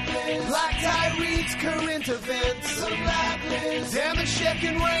Blacklist. Black Tie reads current events. The Blacklist. Damashek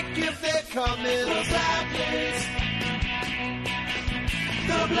and Rank if they're coming. The Blacklist.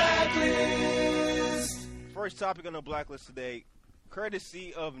 The Blacklist. First topic on the Blacklist today,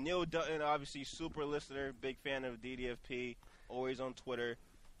 courtesy of Neil Dutton, obviously super listener, big fan of DDFP, always on Twitter.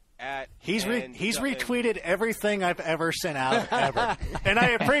 He's retweeted everything I've ever sent out ever, and I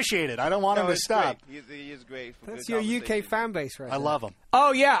appreciate it. I don't want him to stop. He is great. That's your UK fan base, right? I love him.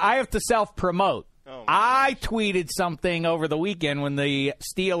 Oh yeah, I have to self-promote. I tweeted something over the weekend when the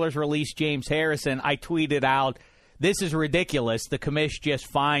Steelers released James Harrison. I tweeted out, "This is ridiculous. The commish just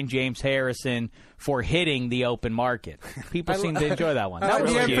fined James Harrison for hitting the open market." People seem to enjoy that one. That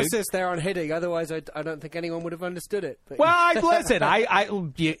was the emphasis there on hitting. Otherwise, I don't think anyone would have understood it. But well, listen,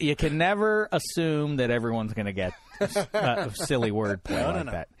 you can never assume that everyone's going to get silly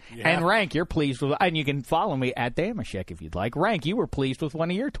wordplay that. Yeah. And Rank, you're pleased with, and you can follow me at Damashek if you'd like. Rank, you were pleased with one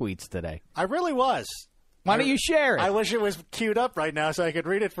of your tweets today. I really was. Why don't you share it? I wish it was queued up right now so I could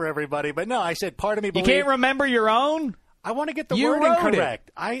read it for everybody. But no, I said, part of me believes... You can't remember your own? I want to get the wording correct.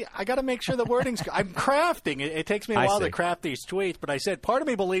 I got to make sure the wording's... I'm crafting. It takes me a while to craft these tweets. But I said, part of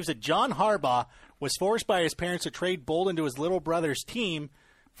me believes that John Harbaugh was forced by his parents to trade Bolden to his little brother's team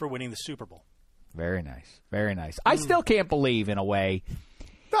for winning the Super Bowl. Very nice. Very nice. I still can't believe, in a way...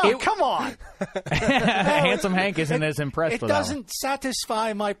 No, come on. Handsome Hank isn't as impressed with that. It doesn't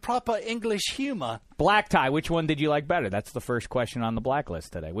satisfy my proper English humor. Black Tie, which one did you like better? That's the first question on the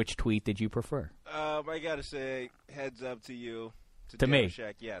blacklist today. Which tweet did you prefer? I got to say, heads up to you. To me.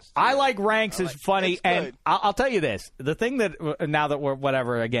 Shack, yes. I like Ranks as funny. And I'll tell you this. The thing that, now that we're,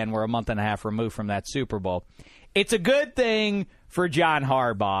 we're a month and a half removed from that Super Bowl, it's a good thing for John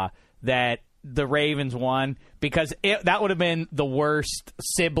Harbaugh that the Ravens won, because that would have been the worst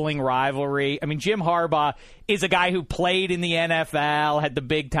sibling rivalry. I mean, Jim Harbaugh is a guy who played in the NFL, had the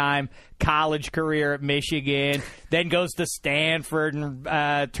big-time college career at Michigan, then goes to Stanford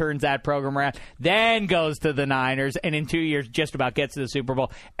and turns that program around, then goes to the Niners, and in 2 years just about gets to the Super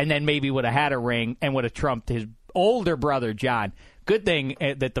Bowl, and then maybe would have had a ring and would have trumped his older brother, John. Good thing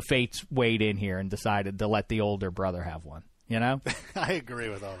that the fates weighed in here and decided to let the older brother have one. You know? I agree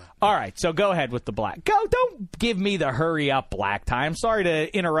with all that. All right, so go ahead with the black. Don't give me the hurry up black tie. I'm sorry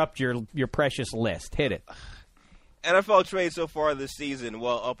to interrupt your precious list. Hit it. NFL trades so far this season,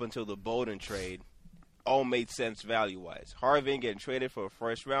 well, up until the Bolden trade, all made sense value-wise. Harvin getting traded for a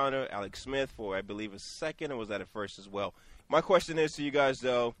first-rounder, Alex Smith for, I believe, a second, or was that a first as well? My question is to you guys,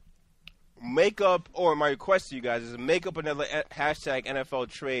 though, my request to you guys is make up another hashtag NFL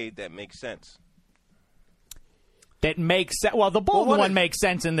trade that makes sense. That makes sense. Well, the Bolden one makes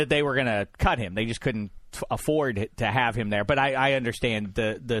sense in that they were going to cut him. They just couldn't afford to have him there. But I understand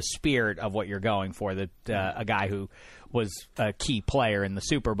the spirit of what you're going for, that a guy who was a key player in the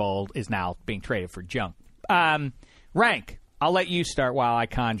Super Bowl is now being traded for junk. Rank, I'll let you start while I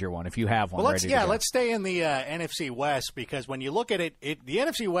conjure one, if you have one. Well, let's stay in the NFC West, because when you look at it, the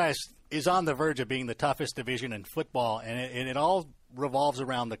NFC West is on the verge of being the toughest division in football, and it all revolves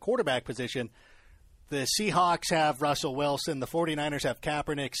around the quarterback position. The Seahawks have Russell Wilson. The 49ers have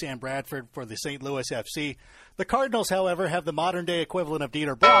Kaepernick, Sam Bradford for the St. Louis FC. The Cardinals, however, have the modern-day equivalent of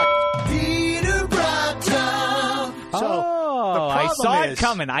Dieter Brock. Dieter Brock. I saw it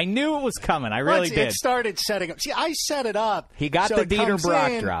coming. I knew it was coming. I really did. It started setting up. See, I set it up. He got the Dieter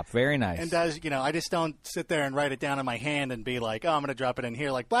Brock drop. Very nice. And does, I just don't sit there and write it down in my hand and be like, I'm going to drop it in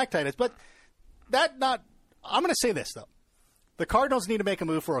here like Black Tie does. But I'm going to say this, though. The Cardinals need to make a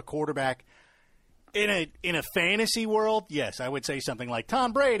move for a quarterback. In a fantasy world, yes, I would say something like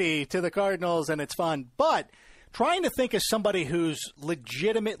Tom Brady to the Cardinals, and it's fun. But trying to think of somebody who's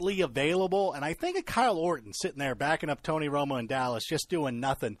legitimately available, and I think of Kyle Orton sitting there backing up Tony Romo in Dallas, just doing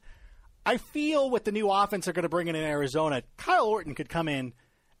nothing. I feel with the new offense they're going to bring in Arizona, Kyle Orton could come in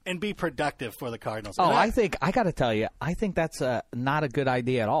and be productive for the Cardinals. I got to tell you, I think that's not a good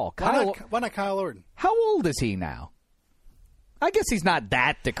idea at all. Why not Kyle Orton? How old is he now? I guess he's not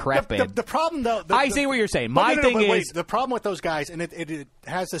that decrepit. The problem, though... I see what you're saying. My thing is... the problem with those guys, and it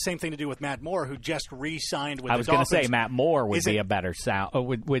has the same thing to do with Matt Moore, who just re-signed with the Dolphins. I was going to say Matt Moore would be a better sound...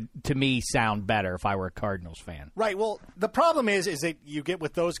 would to me, sound better if I were a Cardinals fan. Right. Well, the problem is that you get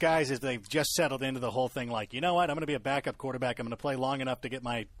with those guys is they've just settled into the whole thing like, you know what, I'm going to be a backup quarterback. I'm going to play long enough to get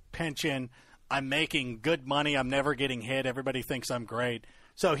my pension. I'm making good money. I'm never getting hit. Everybody thinks I'm great.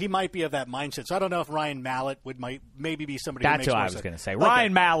 So he might be of that mindset. So I don't know if Ryan Mallett might maybe be somebody who makes more sense. That's what I was going to say.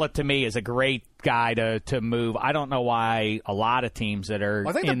 Ryan Mallett, to me, is a great guy to move. I don't know why a lot of teams that are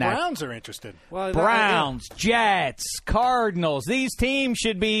I think the Browns are interested. Well, Browns, Jets, Cardinals. These teams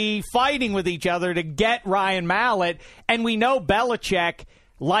should be fighting with each other to get Ryan Mallett. And we know Belichick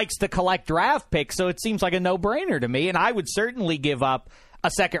likes to collect draft picks, so it seems like a no-brainer to me. And I would certainly give up a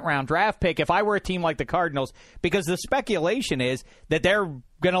second-round draft pick if I were a team like the Cardinals, because the speculation is that they're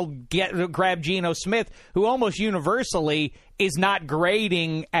going to grab Geno Smith, who almost universally is not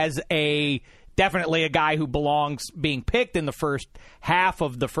grading as a definitely a guy who belongs being picked in the first half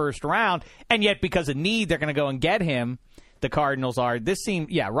of the first round, and yet because of need, they're going to go and get him. The Cardinals are.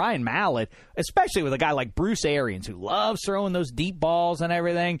 Ryan Mallett, especially with a guy like Bruce Arians, who loves throwing those deep balls and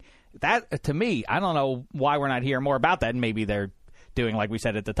everything. That, to me, I don't know why we're not hearing more about that. And maybe they're doing, like we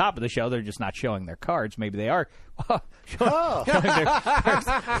said at the top of the show, they're just not showing their cards. Maybe they are showing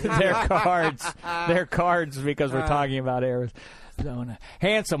their cards because we're talking about Arizona.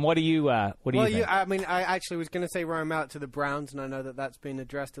 Handsome, what do you think? I actually was going to say Ryan Mallett to the Browns, and I know that's been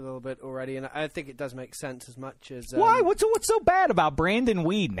addressed a little bit already, and I think it does make sense as much as... Why? What's so bad about Brandon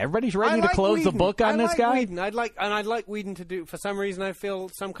Weeden? Everybody's ready to close the book on this guy? Weeden. I'd like Weeden to do... For some reason, I feel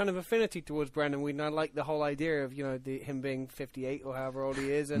some kind of affinity towards Brandon Weeden. I like the whole idea of, him being 58 or however old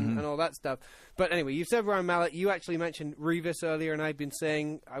he is and all that stuff. But anyway, you said Ryan Mallett. You actually mentioned Revis earlier, and I've been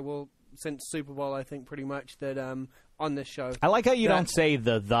saying, since Super Bowl, I think pretty much, that... on this show. I like how you don't say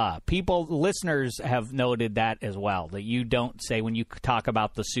the. Listeners have noted that as well, that you don't say when you talk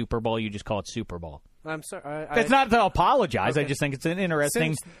about the Super Bowl, you just call it Super Bowl. I'm sorry. It's not to apologize. Okay. I just think it's an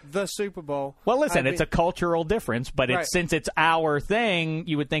interesting... Since the Super Bowl... Well, listen, it's a cultural difference, but since it's our thing,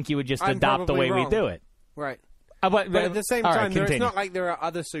 you would think you would just adopt the way we do it. Right. But at the same time, it's not like there are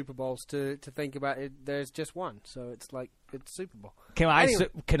other Super Bowls to think about. There's just one, so it's like it's Super Bowl. Can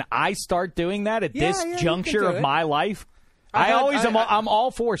I start doing that at this juncture of my life? I'm all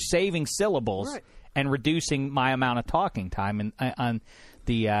for saving syllables and reducing my amount of talking time on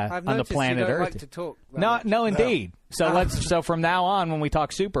the planet Earth. Like to talk no, indeed. So from now on, when we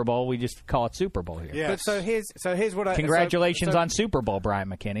talk Super Bowl, we just call it Super Bowl here. Yes. But here's what I... Congratulations on Super Bowl, Brian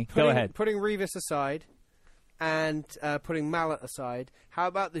McKinney. Go ahead. Putting Revis aside and putting Mallett aside, how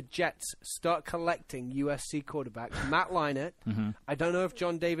about the Jets start collecting USC quarterbacks? Matt Leinart. Mm-hmm. I don't know if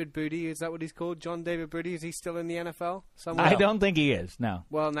John David Booty, is that what he's called? John David Booty, is he still in the NFL somewhere? I don't think he is, no.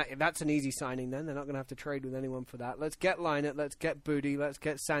 Well, that's an easy signing then. They're not going to have to trade with anyone for that. Let's get Leinart, let's get Booty, let's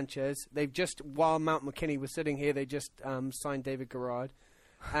get Sanchez. They've just, while Mount McKinney was sitting here, they just signed David Garrard.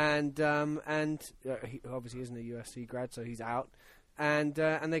 And he obviously isn't a USC grad, so he's out. And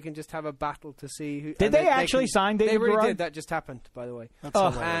they can just have a battle to see who. Did they actually sign David Garrard? They really did. That just happened, by the way.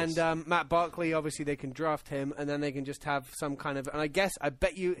 And Matt Barkley, obviously, they can draft him, and then they can just have some kind of. And I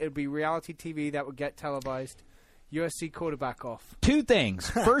bet you it'd be reality TV that would get televised. USC quarterback off. Two things.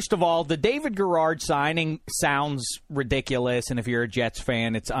 First of all, the David Garrard signing sounds ridiculous, and if you're a Jets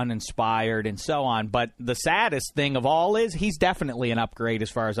fan, it's uninspired and so on. But the saddest thing of all is he's definitely an upgrade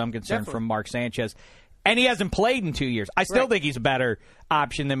as far as I'm concerned from Mark Sanchez. And he hasn't played in 2 years. I still think he's a better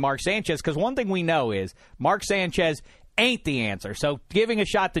option than Mark Sanchez because one thing we know is Mark Sanchez ain't the answer. So giving a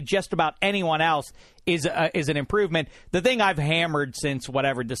shot to just about anyone else is an improvement. The thing I've hammered since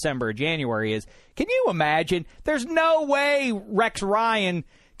December or January is, can you imagine? There's no way Rex Ryan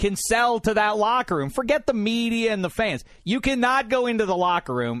can sell to that locker room. Forget the media and the fans. You cannot go into the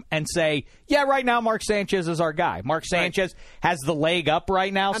locker room and say, yeah, right now Mark Sanchez is our guy. Mark Sanchez has the leg up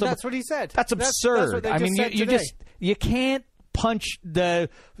right now. And so that's what he said. That's absurd. You can't punch the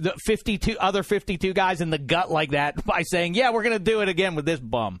 52 guys in the gut like that by saying, yeah, we're going to do it again with this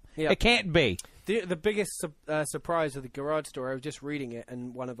bum. Yep. It can't be. The biggest surprise of the Garrard story, I was just reading it,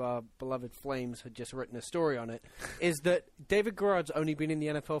 and one of our beloved Flames had just written a story on it, is that David Garrard's only been in the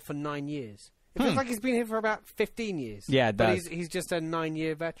NFL for 9 years. It feels like he's been here for about 15 years. Yeah, it does. But he's just a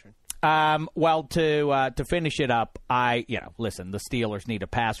 9-year veteran. Well, to finish it up, listen, the Steelers need a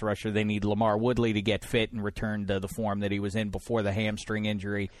pass rusher. They need Lamar Woodley to get fit and return to the form that he was in before the hamstring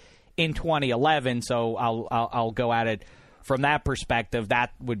injury in 2011. So I'll go at it from that perspective.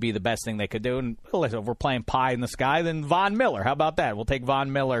 That would be the best thing they could do. And listen, if we're playing pie in the sky, then Von Miller. How about that? We'll take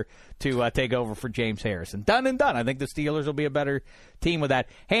Von Miller to take over for James Harrison. Done and done. I think the Steelers will be a better team with that.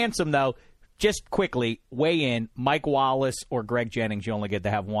 Handsome, though. Just quickly, weigh in, Mike Wallace or Greg Jennings. You only get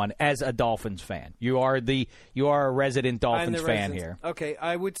to have one as a Dolphins fan. You are a resident Dolphins fan here. Okay,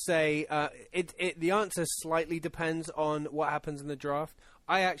 I would say the answer slightly depends on what happens in the draft.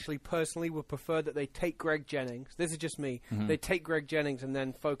 I actually personally would prefer that they take Greg Jennings. This is just me. Mm-hmm. They take Greg Jennings and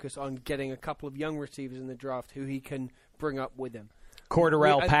then focus on getting a couple of young receivers in the draft who he can bring up with him.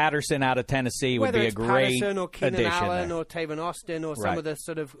 Cordarrelle Patterson out of Tennessee would be a great Patterson or Keenan addition Allen there. Or Tavon Austin or some of the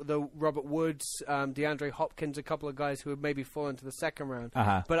sort of the Robert Woods, DeAndre Hopkins, a couple of guys who would maybe fall into the second round.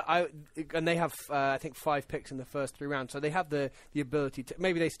 Uh-huh. But they have I think 5 picks in the first 3 rounds, so they have the ability to.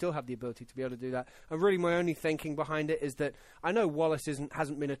 Maybe they still have the ability to be able to do that. And really, my only thinking behind it is that I know Wallace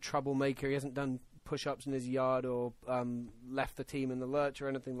hasn't been a troublemaker. He hasn't done push-ups in his yard or left the team in the lurch or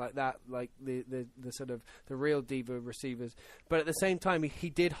anything like that, like the sort of the real diva receivers. But at the same time, he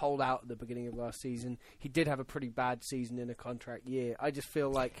did hold out at the beginning of last season. He did have a pretty bad season in a contract year. I just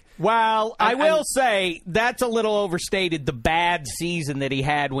feel like... Well, I will say that's a little overstated, the bad season that he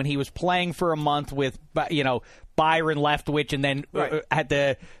had when he was playing for a month with, Byron Leftwich, and then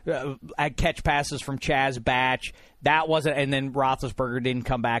had catch passes from Chaz Batch. That wasn't, and then Roethlisberger didn't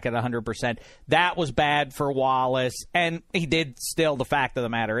come back at 100%. That was bad for Wallace, and he did still. The fact of the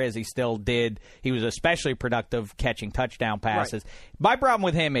matter is, he still did. He was especially productive catching touchdown passes. Right. My problem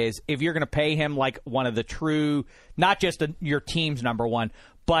with him is if you're going to pay him like one of the true, not just your team's number one,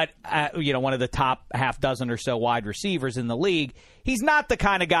 but one of the top half dozen or so wide receivers in the league, he's not the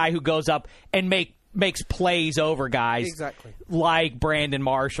kind of guy who goes up and makes plays over guys like Brandon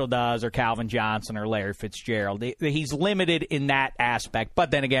Marshall does or Calvin Johnson or Larry Fitzgerald. He's limited in that aspect. But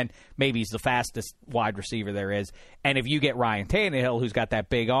then again, maybe he's the fastest wide receiver there is. And if you get Ryan Tannehill, who's got that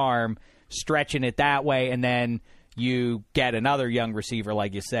big arm, stretching it that way, and then you get another young receiver,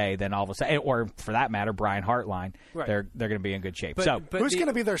 like you say, then all of a sudden, or for that matter, Brian Hartline, they're going to be in good shape. But who's going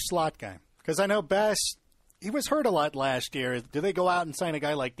to be their slot guy? Because I know Best, he was hurt a lot last year. Do they go out and sign a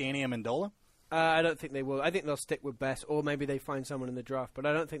guy like Danny Amendola? I don't think they will. I think they'll stick with Best, or maybe they find someone in the draft. But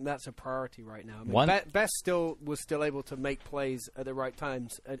I don't think that's a priority right now. I mean, Best was still able to make plays at the right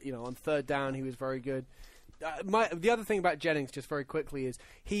times. On third down, he was very good. The other thing about Jennings, just very quickly, is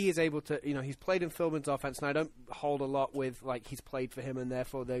he is able to, he's played in Philbin's offense, and I don't hold a lot with, like, he's played for him and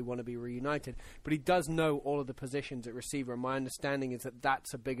therefore they want to be reunited. But he does know all of the positions at receiver, and my understanding is that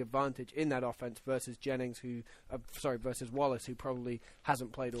that's a big advantage in that offense versus Jennings, versus Wallace, who probably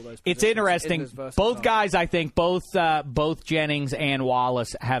hasn't played all those positions. It's interesting. Both guys, I think, both Jennings and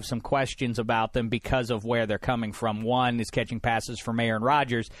Wallace have some questions about them because of where they're coming from. One is catching passes from Aaron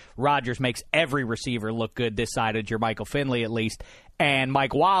Rodgers. Rodgers makes every receiver look good this side of Jermichael Finley, at least. And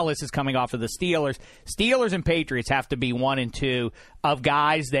Mike Wallace is coming off of the Steelers. Steelers and Patriots have to be 1 and 2 of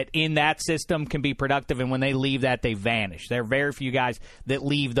guys that in that system can be productive, and when they leave that, they vanish. There are very few guys that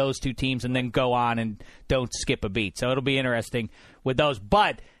leave those two teams and then go on and don't skip a beat. So it'll be interesting with those.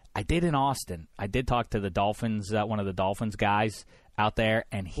 But I did in Austin. I did talk to the Dolphins, one of the Dolphins guys out there,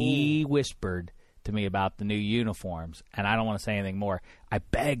 and he whispered to me about the new uniforms, and I don't want to say anything more. I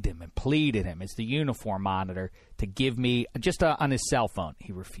begged him and pleaded him. It's the uniform monitor to give me just on his cell phone.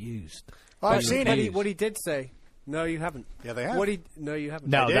 He refused. I've seen it. What he did say. No, you haven't. Yeah, they have. No, you haven't.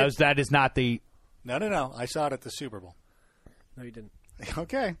 No, that is not the. No. I saw it at the Super Bowl. No, you didn't.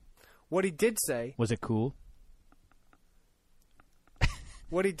 Okay. What he did say. Was it cool?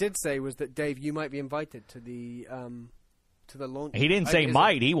 What he did say was that, Dave, you might be invited to the launch. He didn't say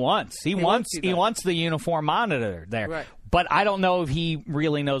might. He wants. He wants the uniform monitor there. Right. But I don't know if he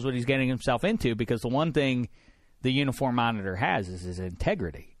really knows what he's getting himself into, because the one thing the uniform monitor has is his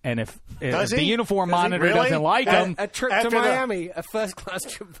integrity. And if the uniform monitor doesn't like him, a trip to Miami, a first class.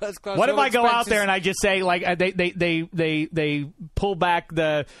 What if I go out there and I just say, like, they pull back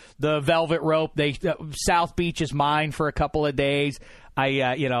the velvet rope, South Beach is mine for a couple of days.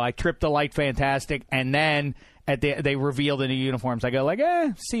 I trip the light fantastic, and then they reveal the new uniforms. I go like,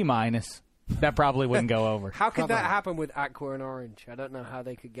 C-. That probably wouldn't go over. How could that happen with Aqua and Orange? I don't know how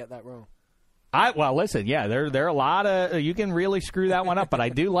they could get that wrong. Listen, there are a lot of you can really screw that one up, but I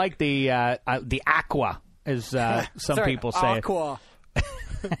do like the Aqua, as some people say. Aqua.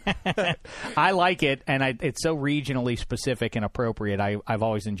 I like it, and it's so regionally specific and appropriate. I've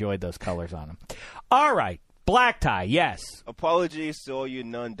always enjoyed those colors on them. All right. Black tie, yes. Apologies to all you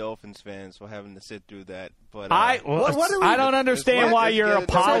non-Dolphins fans for having to sit through that. But I don't understand why you're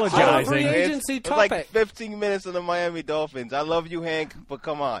apologizing. It's like 15 minutes of the Miami Dolphins. I love you, Hank, but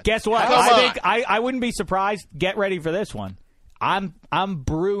come on. Guess what? I wouldn't be surprised. Get ready for this one. I'm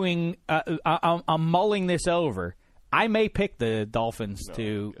brewing. I'm mulling this over. I may pick the Dolphins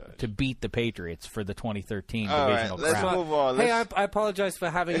to beat the Patriots for the 2013 divisional crown. Let's move on. Hey, I apologize for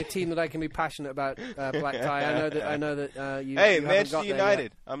having a team that I can be passionate about, Black Tie. I know that you. Hey, you Manchester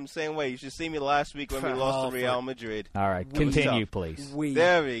United. I'm the same way. You should see me last week when we lost to Real Madrid. All right, continue, please.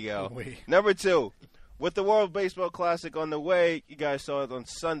 There we go. Number 2. With the World Baseball Classic on the way, you guys saw it on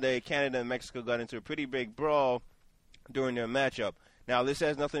Sunday. Canada and Mexico got into a pretty big brawl during their matchup. Now, this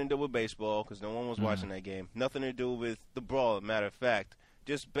has nothing to do with baseball because no one was watching that game. Nothing to do with the brawl, as a matter of fact.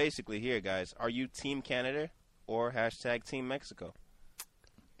 Just basically here, guys, are you Team Canada or #Team Mexico?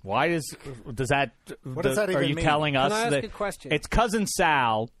 Why does that even mean? Are you telling us that? Can I ask a question? It's Cousin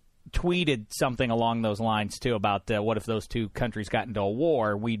Sal tweeted something along those lines, too, about what if those two countries got into a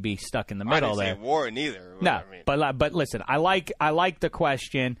war, we'd be stuck in the middle there. I didn't say war neither. No, but listen, I like the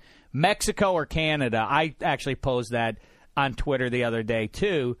question. Mexico or Canada. I actually posed that on Twitter the other day,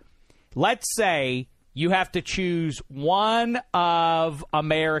 too. Let's say you have to choose one of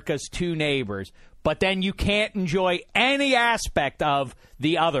America's two neighbors, but then you can't enjoy any aspect of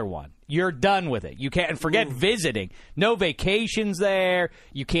the other one. You're done with it. You can't forget visiting. No vacations there.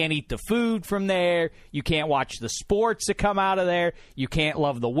 You can't eat the food from there. You can't watch the sports that come out of there. You can't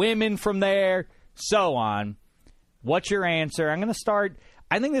love the women from there. So on. What's your answer? I'm going to start.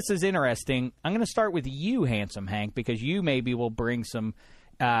 I think this is interesting. I'm going to start with you, Handsome Hank, because you maybe will bring some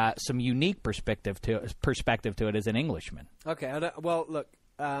unique perspective to it as an Englishman. Okay. Well, look.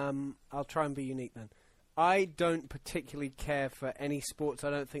 I'll try and be unique then. I don't particularly care for any sports, I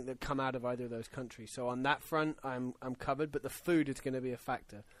don't think, that come out of either of those countries. So on that front, I'm covered, but the food is going to be a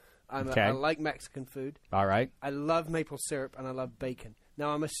factor. I like Mexican food. All right. I love maple syrup, and I love bacon. Now,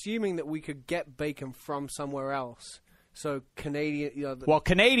 I'm assuming that we could get bacon from somewhere else. So Canadian...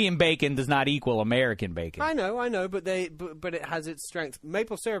 Canadian bacon does not equal American bacon. I know, but it has its strengths.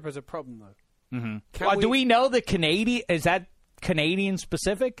 Maple syrup is a problem, though. Mm-hmm. Do we know that Canadian... Is that Canadian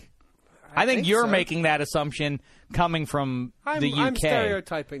specific? I think you're making that assumption coming from the UK. I'm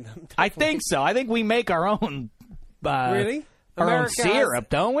stereotyping them. Definitely. I think so. I think we make our own really? Our own syrup,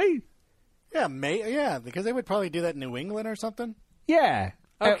 don't we? Yeah, because they would probably do that in New England or something. Yeah.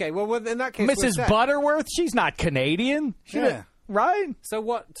 Okay, well, in that case... Mrs. Butterworth, she's not Canadian. Right? So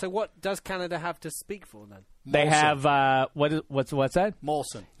what does Canada have to speak for, then? They have what's that?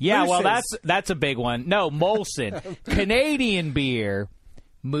 Molson. Yeah, well that's a big one. No, Molson. Canadian beer,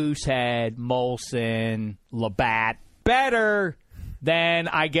 Moosehead, Molson, Labatt, better than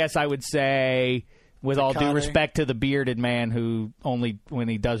I guess I would say, with all due respect to the bearded man who only when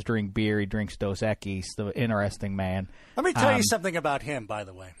he does drink beer he drinks Dos Equis, the interesting man. Let me tell you something about him, by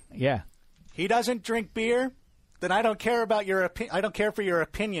the way. Yeah. He doesn't drink beer, then I don't care about your I don't care for your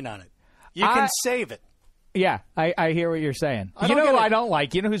opinion on it. You can save it. Yeah, I hear what you're saying. You know who I don't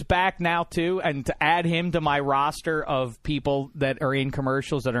like? You know who's back now, too? And to add him to my roster of people that are in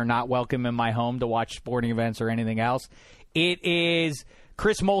commercials that are not welcome in my home to watch sporting events or anything else, it is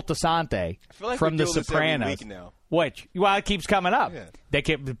Chris Moltisanti from The Sopranos. Which, well, it keeps coming up. Yeah.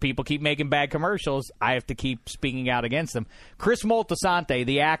 People keep making bad commercials. I have to keep speaking out against them. Chris Moltisanti,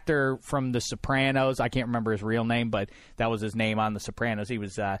 the actor from The Sopranos, I can't remember his real name, but that was his name on The Sopranos. He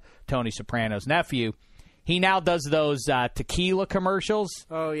was Tony Soprano's nephew. He now does those tequila commercials.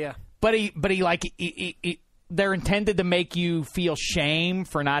 Oh yeah, but they're intended to make you feel shame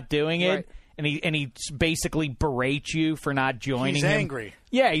for not doing it, and he basically berates you for not joining him. He's angry.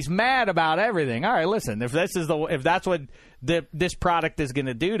 Yeah, he's mad about everything. All right, listen, if that's what this product is going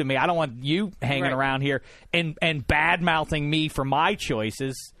to do to me, I don't want you hanging around here and bad mouthing me for my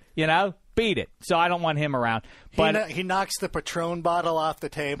choices. You know. Beat it. So I don't want him around. But he knocks the Patron bottle off the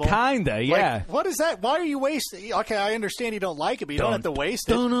table. Kinda, yeah. Like, what is that? Why are you wasting? Okay, I understand you don't like it, but you don't have to waste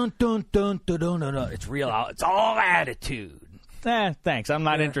it. It's real. It's all attitude. Thanks. I'm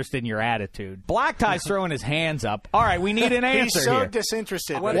not interested in your attitude. Black Tie's throwing his hands up. All right, we need an answer. He's so here.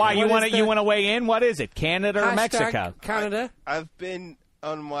 disinterested. Why you want to weigh in? What is it? Canada or Mexico? Canada. I've been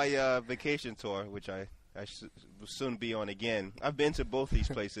on my vacation tour, which I will soon be on again. I've been to both these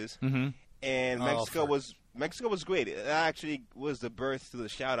places, and Mexico was great. It actually was the birth to the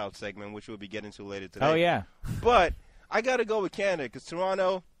shout-out segment, which we'll be getting to later today. Oh, yeah. But I got to go with Canada because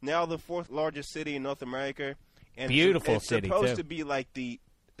Toronto, now the fourth largest city in North America. And beautiful city, too. It's supposed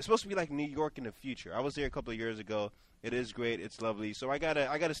to be like New York in the future. I was there a couple of years ago. It is great. It's lovely. So I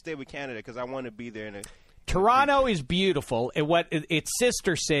gotta stay with Canada because I want to be there. Toronto is beautiful. Its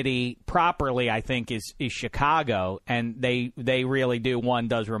sister city properly, I think, is Chicago, and they really do. One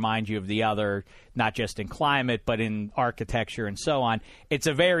does remind you of the other, not just in climate, but in architecture and so on. It's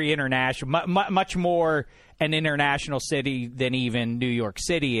a very international, much more an international city than even New York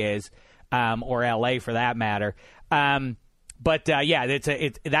City is, or L.A. for that matter. But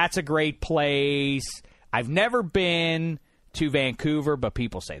that's a great place. I've never been to Vancouver, but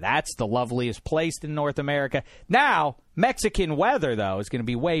people say that's the loveliest place in North America. Now, Mexican weather, though, is going to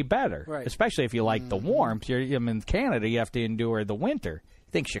be way better, especially if you like the warmth. In Canada, you have to endure the winter.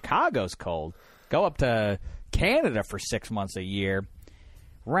 You think Chicago's cold. Go up to Canada for 6 months a year.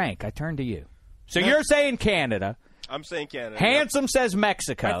 Rank, I turn to you. So you're saying Canada. I'm saying Canada. Handsome says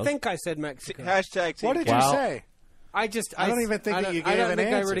Mexico. I think I said Mexico. Hashtag what did you say? I don't even think that you gave an answer. I don't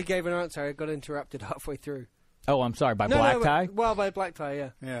think I really gave an answer. I got interrupted halfway through. Oh, I'm sorry. By Black Tie? Well, by Black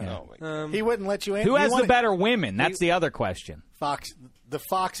Tie, yeah. Oh, he wouldn't let you in. Who has the better women? That's the other question. The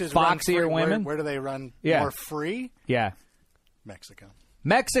Foxes Foxier women? Where do they run more free? Yeah.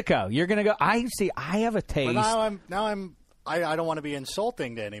 Mexico. You're going to go. I have a taste. But now I'm I don't want to be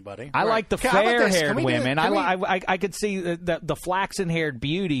insulting to anybody. I like the fair-haired women. I could see the flaxen-haired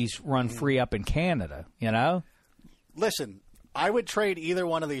beauties run free up in Canada, you know? Listen, I would trade either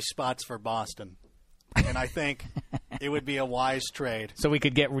one of these spots for Boston. And I think it would be a wise trade. So we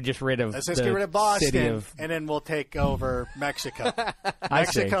could get rid of Let's just get rid of Boston, and then we'll take over Mexico.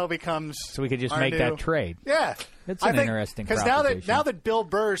 Mexico becomes so we could just make that trade. Yeah. It's an interesting proposition. Because now that Bill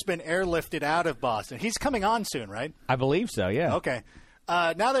Burr's been airlifted out of Boston, he's coming on soon, right? I believe so, yeah. Okay.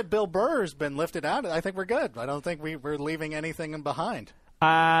 Now that Bill Burr's been lifted out, I think we're good. I don't think we're leaving anything behind.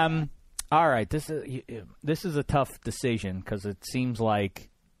 All right. This is a tough decision because it seems like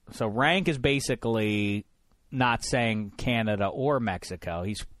so Rank is basically not saying Canada or Mexico.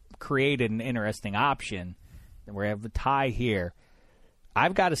 He's created an interesting option. We have a tie here.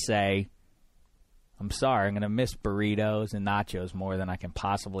 I've got to say, I'm sorry, I'm going to miss burritos and nachos more than I can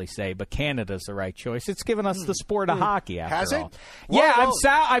possibly say, but Canada's the right choice. It's given us the sport of hockey after all. Yeah,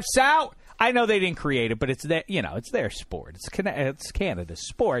 I'm sour. I know they didn't create it, but it's it's their sport. It's Canada's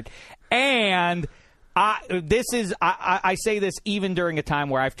sport, and I say this even during a time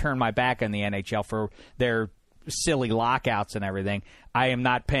where I've turned my back on the NHL for their silly lockouts and everything. I am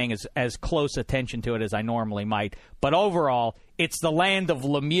not paying as close attention to it as I normally might. But overall, it's the land of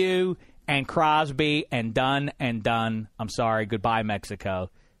Lemieux and Crosby and Dunn and Dunn. I'm sorry. Goodbye,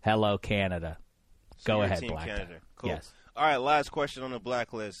 Mexico. Hello, Canada. Go ahead, Black. Canada. Cool. Yes. All right, last question on the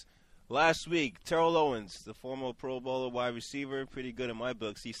blacklist. Last week, Terrell Owens, the former Pro Bowler wide receiver, pretty good in my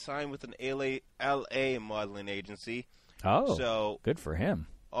books. He signed with an LA modeling agency. Oh, so good for him.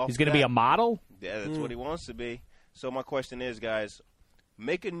 He's going to be a model? Yeah, that's what he wants to be. So my question is, guys,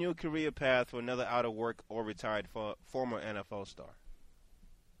 make a new career path for another out-of-work or retired former NFL star.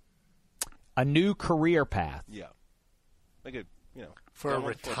 A new career path? Yeah. Make it, For a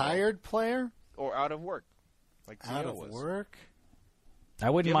retired player? Or out of work. Like out of work? I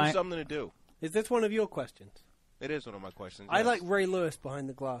wouldn't mind. mind. Something to do. Is this one of your questions? It is one of my questions. I like Ray Lewis behind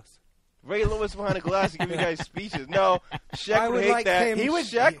the glass. Ray Lewis behind the glass to give you guys speeches. No, Shaq would hate that.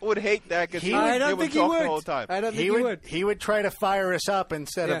 Shaq would hate that because I don't think he would talk the whole time. I don't think he would. He would try to fire us up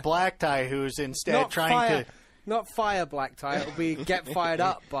instead of Black Tie, who's instead trying to. Not fire Black Tie. It'll be get fired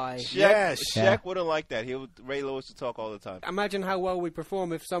up by. Shaq wouldn't like that. Ray Lewis would talk all the time. Imagine how well we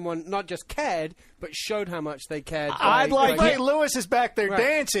perform if someone not just cared, but showed how much they cared. Ray Lewis is back there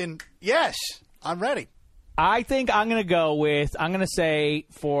dancing. Yes, I'm ready. I think I'm going to say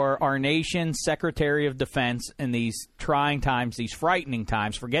for our nation's Secretary of Defense in these trying times, these frightening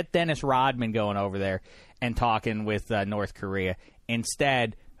times, forget Dennis Rodman going over there and talking with North Korea.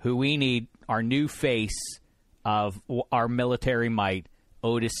 Instead, who we need, our new face of our military might,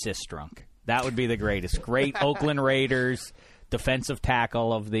 Otis Sistrunk. That would be the greatest. Great Oakland Raiders defensive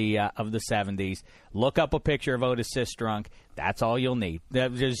tackle of the 70s. Look up a picture of Otis Sistrunk. That's all you'll need.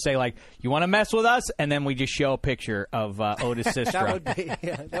 Just say, like, you want to mess with us? And then we just show a picture of Otis Sistrunk.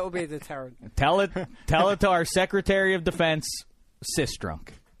 that would be a deterrent. Tell it to our Secretary of Defense, Sistrunk.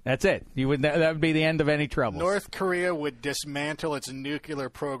 That's it. That would be the end of any trouble. North Korea would dismantle its nuclear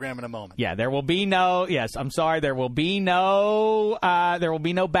program in a moment. Yeah, there will be no. Yes, I'm sorry. There will be no. There will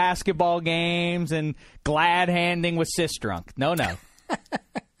be no basketball games and glad handing with Sistrunk. No.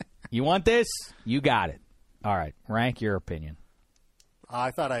 You want this? You got it. All right, rank your opinion. I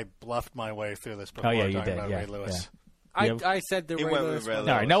thought I bluffed my way through this before. Oh yeah, you talking did. about Ray Lewis. Yeah. I said the Ray Lewis. All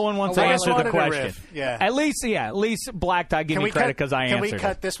right, no one wants to answer the question. Yeah. At least Black Tie, give me credit because I answered it. Can we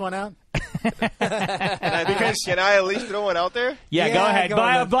cut this one out? Can I at least throw one out there? Yeah, go ahead.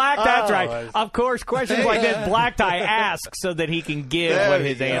 Black, that's right. Of course, questions like this, Black Tie asks so that he can give what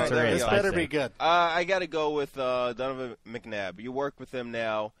his answer is. This better be good. I got to go with Donovan McNabb. You work with him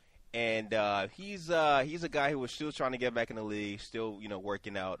now. And he's a guy who was still trying to get back in the league, still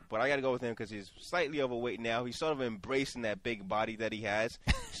working out. But I got to go with him because he's slightly overweight now. He's sort of embracing that big body that he has.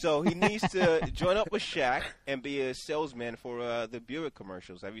 So he needs to join up with Shaq and be a salesman for the Buick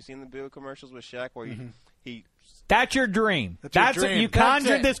commercials. Have you seen the Buick commercials with Shaq where he That's your dream. That's your dream. You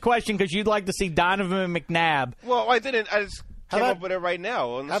conjured this question because you'd like to see Donovan McNabb. Well, I didn't. I just came up with it right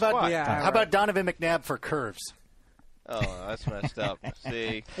now on the spot. How about Donovan McNabb for curves? Oh, that's messed up.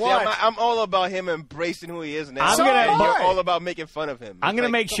 See, I'm all about him embracing who he is now. You're all about making fun of him. I'm going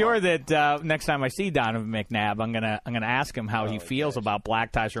to make sure that next time I see Donovan McNabb, I'm going to ask him how he feels about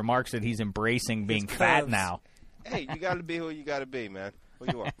Black Tie's remarks that he's embracing being fat now. Hey, you got to be who you got to be, man. Who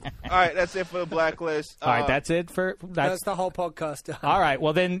you are. All right, that's it for the Blacklist. All right, that's it for that's the whole podcast. All right,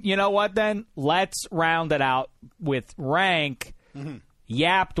 well then, you know what? Then let's round it out with rank.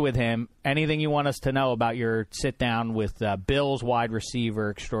 Yapped with him. Anything you want us to know about your sit down with Bills wide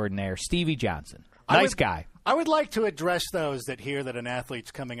receiver extraordinaire, Stevie Johnson? Nice guy. I would like to address those that hear that an athlete's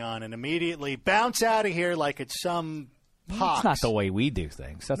coming on and immediately bounce out of here like it's some pox. That's not the way we do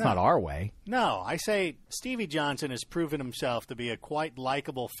things. That's not our way. No, I say Stevie Johnson has proven himself to be a quite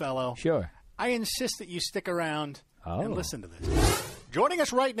likable fellow. Sure. I insist that you stick around and listen to this. Joining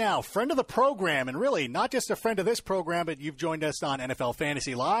us right now, friend of the program, and really not just a friend of this program, but you've joined us on NFL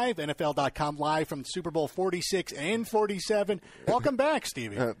Fantasy Live, NFL.com Live from Super Bowl 46 and 47. Welcome back,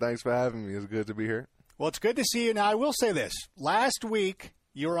 Stevie. Thanks for having me. It's good to be here. Well, it's good to see you. Now, I will say this. Last week,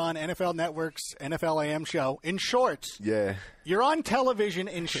 you were on NFL Network's NFL AM show in shorts. Yeah. You're on television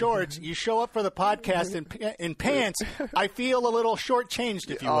in shorts. You show up for the podcast in pants. I feel a little shortchanged,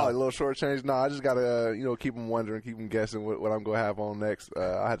 if you will. Oh, a little shortchanged? No, I just got to, keep them wondering, keep them guessing what I'm going to have on next.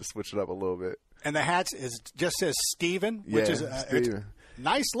 I had to switch it up a little bit. And the hat just says Steven, which is Steven.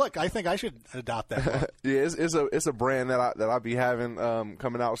 Nice look. I think I should adopt that. Yeah, it's a brand that I'll be having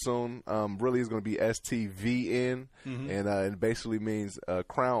coming out soon. Really, is going to be STVN, and it basically means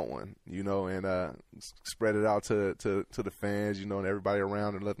crown one, and spread it out to the fans, and everybody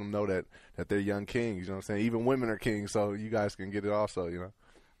around, and let them know that they're young kings. You know what I'm saying? Even women are kings, so you guys can get it also.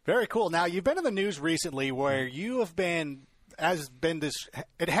 Very cool. Now you've been in the news recently where you have been.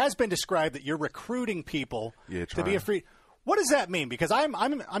 It has been described that you're recruiting people to be a free. What does that mean? Because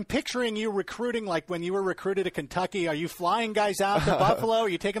I'm picturing you recruiting like when you were recruited to Kentucky. Are you flying guys out to Buffalo? Are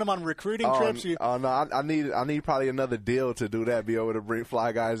you taking them on recruiting trips? Oh no, I need probably another deal to do that. Be able to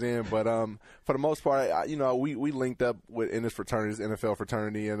fly guys in. But for the most part, we linked up in this fraternity, this NFL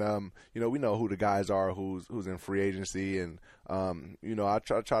fraternity, and we know who the guys are who's in free agency, and I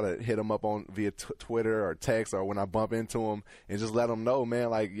try to hit them up on via Twitter or text or when I bump into them and just let them know,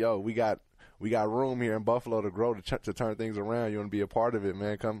 man, like, yo, we got room here in Buffalo to grow, to turn things around. You want to be a part of it,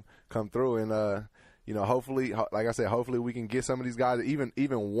 man. Come through, and hopefully, like I said, hopefully we can get some of these guys. Even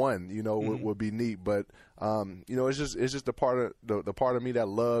one, would be neat. But it's just the part of me that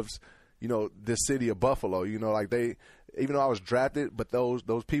loves, the city of Buffalo. Like even though I was drafted, but those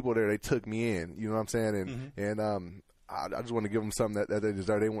people there, they took me in. You know what I'm saying? And I just want to give them something that they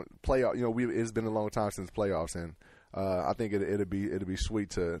deserve. They want playoff. It's been a long time since playoffs, and I think it'd be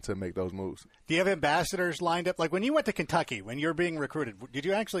sweet to make those moves. Do you have ambassadors lined up? Like when you went to Kentucky, when you were being recruited, did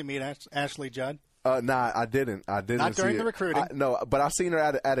you actually meet Ashley Judd? Nah, I didn't. Not during the recruiting. No, but I seen her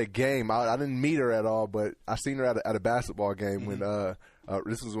at a game. I didn't meet her at all, but I seen her at a basketball game when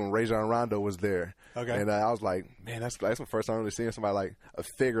this was when Rajon Rondo was there. Okay. And I was like, man, that's the first time I'm really seeing somebody like a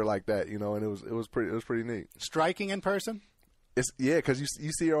figure like that, and it was pretty neat. Striking in person. Because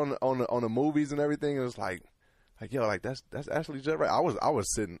you see her on the movies and everything, and it's like yo, like that's Ashley Judd, right? I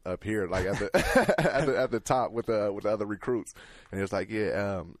was sitting up here like at the at the top with the other recruits, and it was like,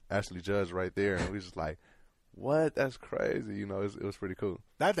 Ashley Judd's right there, and we was just like, what? That's crazy, it was pretty cool.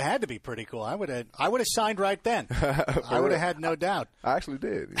 That had to be pretty cool. I would have signed right then. I would have had no doubt. I actually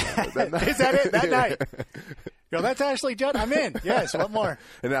did. Is that it? That night. Yo, that's Ashley Judd. I'm in. Yes. What more?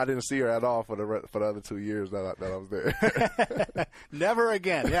 And I didn't see her at all for the other 2 years that I was there. Never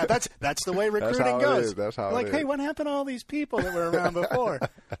again. Yeah, that's the way recruiting goes. That's how it is. Hey, what happened to all these people that were around before?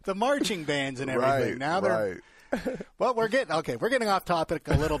 The marching bands and everything. Right, now they're well, we're getting off topic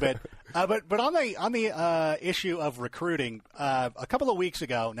a little bit, but on the issue of recruiting, a couple of weeks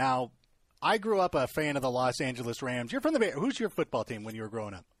ago. Now, I grew up a fan of the Los Angeles Rams. You're from the Bay. Who's your football team when you were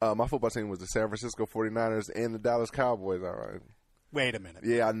growing up? My football team was the San Francisco 49ers and the Dallas Cowboys. All right. Wait a minute.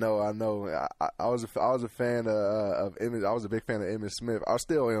 Yeah, I know. I was a fan of Emmitt. I was a big fan of Emmitt Smith. I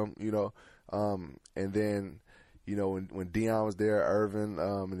still am, and then. When Deion was there, Irvin,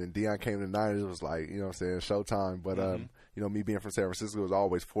 and then Deion came to the Niners, it was like, showtime. But, me being from San Francisco, it was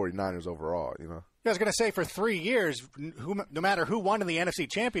always 49ers overall, I was going to say, for 3 years, no matter who won in the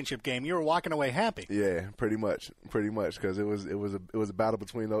NFC Championship game, you were walking away happy. Yeah, pretty much, because it was a battle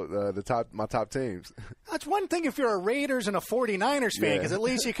between my top teams. That's one thing if you're a Raiders and a 49ers fan, because at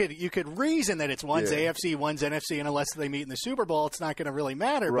least you could reason that it's one's AFC, one's NFC, and unless they meet in the Super Bowl, it's not going to really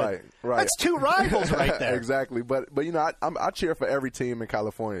matter. Right. That's two rivals right there. Exactly, but I cheer for every team in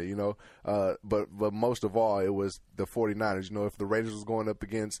California, but most of all, it was the 49ers. If the Raiders was going up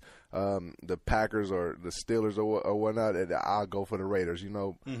against the Packers or the Steelers or whatnot, I'll go for the Raiders,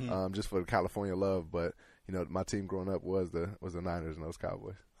 just for the California love. But my team growing up was the Niners and those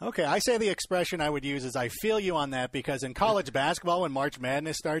Cowboys. Okay, I say the expression I would use is I feel you on that, because in college basketball, when March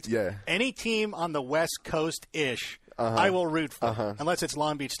Madness starts, any team on the West Coast-ish, I will root for, unless it's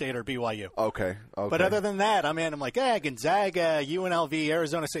Long Beach State or BYU. Okay. But other than that, I'm like, Gonzaga, UNLV,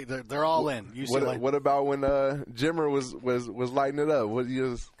 Arizona State, they're all in. What about when Jimmer was lighting it up?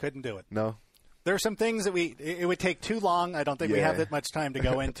 Couldn't do it. No? There are some things that it would take too long. I don't think we have that much time to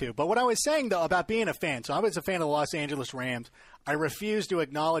go into. But what I was saying, though, about being a fan, so I was a fan of the Los Angeles Rams. I refused to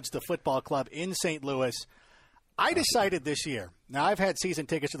acknowledge the football club in St. Louis. I decided this year, now I've had season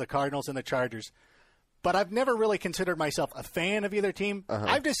tickets to the Cardinals and the Chargers, but I've never really considered myself a fan of either team.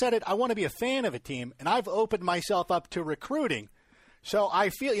 I've decided I want to be a fan of a team, and I've opened myself up to recruiting. So I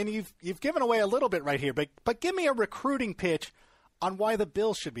feel, and you've given away a little bit right here, but give me a recruiting pitch on why the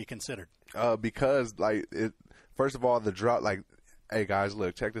Bills should be considered. Because, first of all, the drop, hey, guys,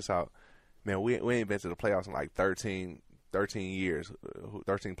 look, check this out. Man, we ain't been to the playoffs in 13 years,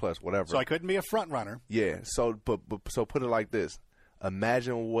 13 plus, whatever. So I couldn't be a front runner. Yeah, so so put it like this.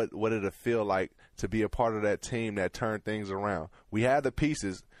 Imagine what it'll feel like to be a part of that team that turned things around. We had the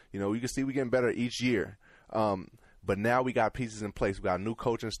pieces. You can see we're getting better each year. But now we got pieces in place. We got a new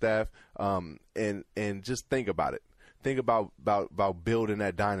coaching staff. And just think about it. Think about building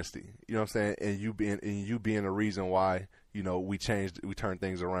that dynasty. You know what I'm saying? And you being the reason why, we turned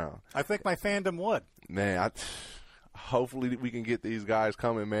things around. I think my fandom would. Man, hopefully we can get these guys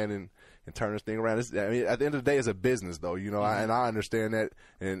coming, man, and turn this thing around. At the end of the day, it's a business, though, and I understand that,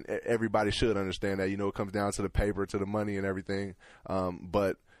 and everybody should understand that. It comes down to the paper, to the money, and everything.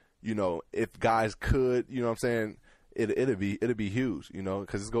 But if guys could, you know what I'm saying, it'd be huge,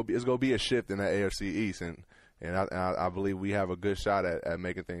 because it's gonna be a shift in the AFC East, and I believe we have a good shot at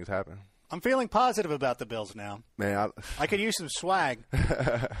making things happen. I'm feeling positive about the Bills now. Man, I could use some swag,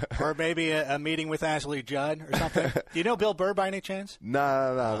 or maybe a meeting with Ashley Judd or something. Do you know Bill Burr by any chance?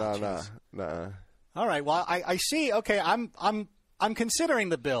 Nah. All right. Well, I see. Okay, I'm considering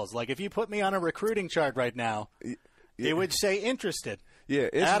the Bills. Like, if you put me on a recruiting chart right now, it would say interested. Yeah,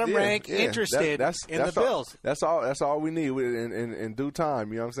 Adam Rank interested in the Bills. That's all we need in due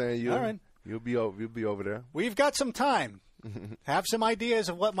time. You know what I'm saying? All right. You'll be over there. We've got some time. Have some ideas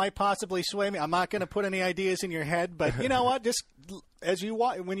of what might possibly sway me. I'm not going to put any ideas in your head, but you know what? Just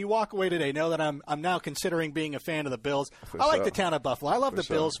when you walk away today, know that I'm now considering being a fan of the Bills. I like the town of Buffalo. I love the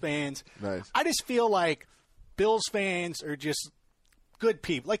Bills fans. Nice. I just feel like Bills fans are just good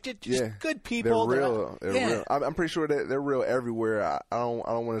people, like just good people. They're real. Real. I'm pretty sure that they're real everywhere. I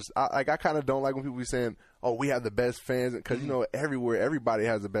don't want to. I kind of don't like when people be saying, "Oh, we have the best fans," because everywhere, everybody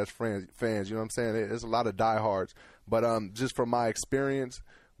has the best fans. You know what I'm saying? There's a lot of diehards, but just from my experience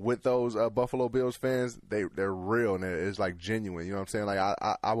with those Buffalo Bills fans, they're real and it's like genuine. You know what I'm saying? Like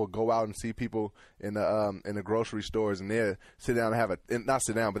I will go out and see people in the grocery stores, and they'll sit down and not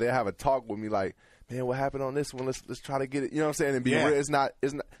sit down, but they'll have a talk with me like, man, what happened on this one? Let's try to get it. You know what I'm saying? And be real. It's not.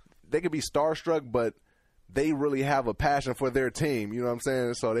 They could be starstruck, but they really have a passion for their team. You know what I'm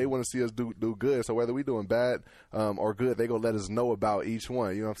saying? So they want to see us do good. So whether we doing bad or good, they gonna let us know about each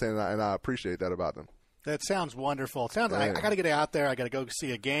one. You know what I'm saying? And I appreciate that about them. That sounds wonderful. It sounds. I got to get out there. I got to go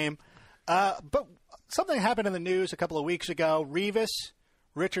see a game. But something happened in the news a couple of weeks ago. Revis,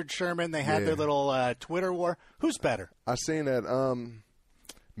 Richard Sherman, they had their little Twitter war. Who's better? I seen that.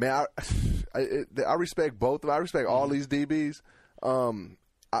 Man, I respect both of them. I respect all these DBs.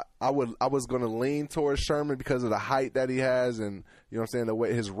 I was going to lean towards Sherman because of the height that he has and, you know what I'm saying, the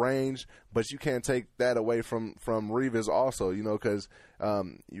way his range, but you can't take that away from Revis also, because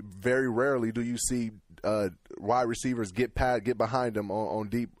very rarely do you see wide receivers get behind him on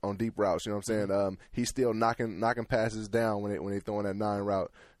deep routes, you know what I'm saying? He's still knocking passes down when they throwing that 9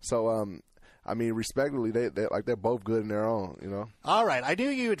 route. So I mean, respectfully, they're both good in their own, All right. I knew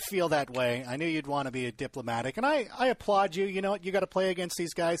you would feel that way. I knew you'd want to be a diplomatic. And I applaud you. You know what? You got to play against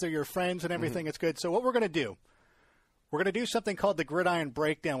these guys. They're your friends and everything. It's good. So what we're going to do, we're going to do something called the Gridiron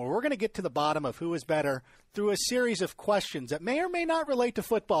Breakdown, where we're going to get to the bottom of who is better through a series of questions that may or may not relate to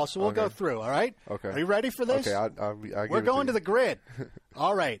football. So we'll go through, all right? Okay. Are you ready for this? Okay. We're going to the grid.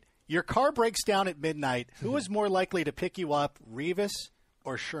 All right. Your car breaks down at midnight. Who is more likely to pick you up, Revis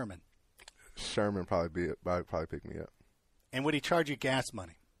or Sherman? Sherman probably pick me up. And would he charge you gas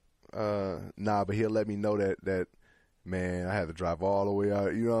money? Nah, but he'll let me know that man, I had to drive all the way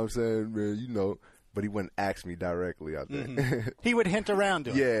out. You know what I'm saying? Man, but he wouldn't ask me directly, I think. Mm-hmm. He would hint around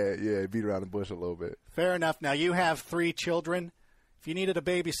to it. Yeah, beat around the bush a little bit. Fair enough. Now, you have 3 children. If you needed a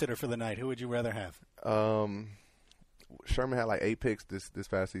babysitter for the night, who would you rather have? Sherman had like 8 picks this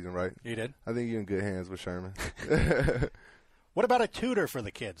past season, right? He did? I think you're in good hands with Sherman. What about a tutor for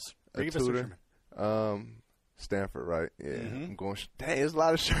the kids? A tutor? Stanford, right? Yeah. Mm-hmm. I'm going, dang, there's a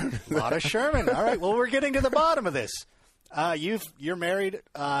lot of Sherman. A lot of Sherman. All right. Well, we're getting to the bottom of this. You're married.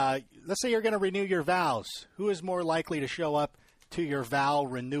 Let's say you're going to renew your vows. Who is more likely to show up to your vow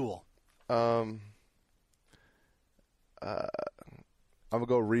renewal? I'm gonna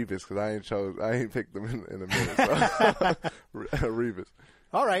go Revis because I ain't picked them in a minute. So. Revis.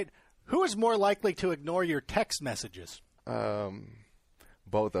 All right. Who is more likely to ignore your text messages?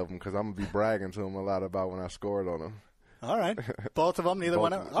 Both of them, because I'm going to be bragging to them a lot about when I scored on them. All right. Both of them, neither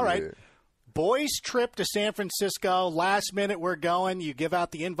one of them. All right. Yeah. Boys trip to San Francisco. Last minute we're going. You give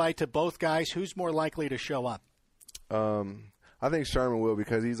out the invite to both guys. Who's more likely to show up? I think Sherman will,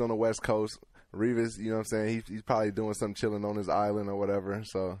 because he's on the West Coast. Revis, you know what I'm saying? He's probably doing something chilling on his island or whatever.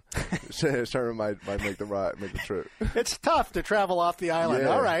 So Sherman might make the trip. It's tough to travel off the island. Yeah,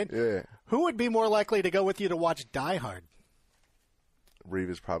 all right. Yeah. Who would be more likely to go with you to watch Die Hard?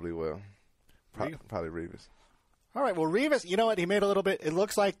 Revis probably will. Probably Revis. All right. Well, Revis, you know what? He made a little bit. It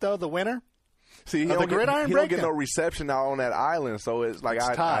looks like, though, the winner. See, he don't get no reception now on that island, so it's like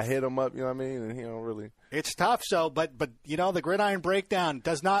I hit him up, you know what I mean, and he don't really. It's tough. So, but you know, the Gridiron Breakdown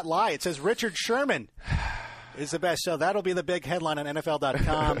does not lie. It says Richard Sherman is the best. So that'll be the big headline on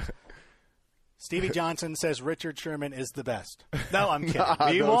NFL.com. Stevie Johnson says Richard Sherman is the best. No, I'm kidding.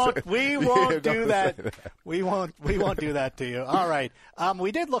 We won't do that. We won't do that to you. All right.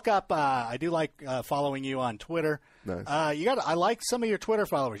 We did look up. I do like following you on Twitter. Nice. I like some of your Twitter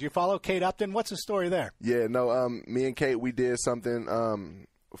followers. You follow Kate Upton. What's the story there? Yeah. No. Me and Kate, we did something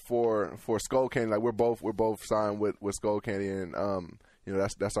for Skull Candy. Like we're both signed with Skull Candy, and you know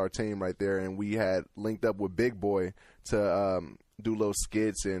that's our team right there. And we had linked up with Big Boy to do little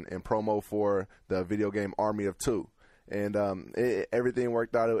skits and promo for the video game Army of Two, and everything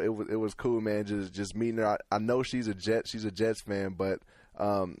worked out. It was cool, man. Just meeting her. I know she's a Jets fan, but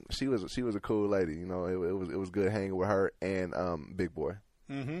she was a cool lady. You know, it was good hanging with her and Big Boy.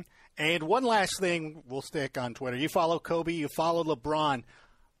 Mm-hmm. And one last thing, we'll stick on Twitter. You follow Kobe. You follow LeBron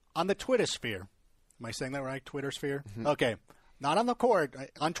on the Twitter sphere. Am I saying that right? Twitter sphere. Mm-hmm. Okay, not on the court.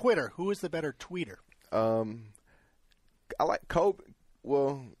 On Twitter, who is the better tweeter? I like Kobe.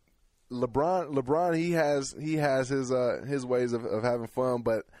 Well, LeBron, he has his ways of having fun,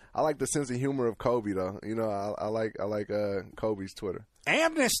 but I like the sense of humor of Kobe, though. You know, I like Kobe's Twitter.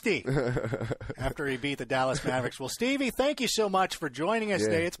 Amnesty after he beat the Dallas Mavericks. Well, Stevie, thank you so much for joining us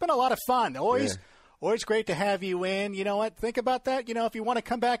today. It's been a lot of fun. Always great to have you in. You know what? Think about that. You know, if you want to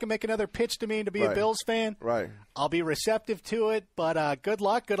come back and make another pitch to me to be a Bills fan, I'll be receptive to it. But good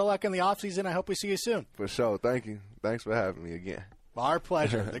luck. Good luck in the offseason. I hope we see you soon. For sure. Thank you. Thanks for having me again. Our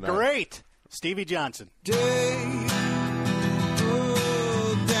pleasure. The great Stevie Johnson.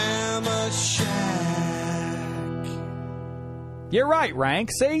 You're right,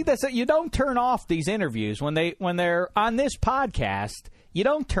 Rank. See, you don't turn off these interviews when they're on this podcast. You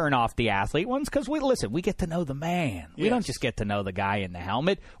don't turn off the athlete ones because we get to know the man. We don't just get to know the guy in the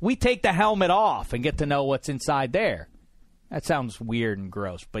helmet. We take the helmet off and get to know what's inside there. That sounds weird and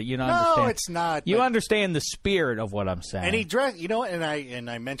gross, but you don't understand. No, it's not. You understand the spirit of what I'm saying. And he dressed, you know, and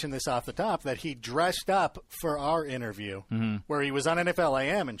I mentioned this off the top, that he dressed up for our interview where he was on NFL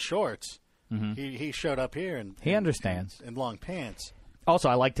AM in shorts. Mm-hmm. He showed up here he understands in long pants. Also,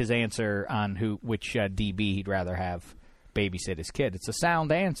 I liked his answer on which DB he'd rather have babysit his kid. It's a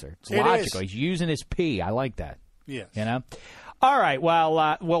sound answer. It's logical. He's using his P. I like that. Yes. You know? All right.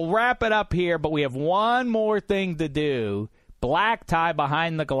 Well, we'll wrap it up here, but we have one more thing to do. Black Tie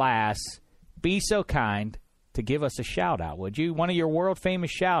behind the glass. Be so kind to give us a shout-out, would you? One of your world-famous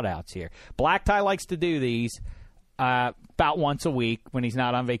shout-outs here. Black Tie likes to do these about once a week when he's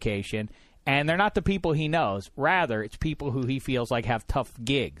not on vacation, and they're not the people he knows. Rather, it's people who he feels like have tough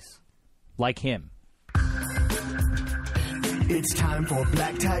gigs, like him. It's time for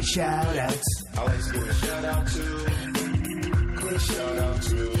Black Tie shout-outs. I like to give a shout-out to... Quick shout-out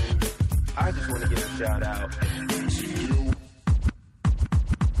to... I just want to give a shout-out to you.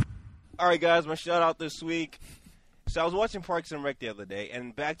 All right, guys, my shout-out this week. So I was watching Parks and Rec the other day,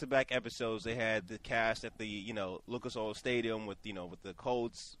 and back-to-back episodes, they had the cast at the, Lucas Oil Stadium with the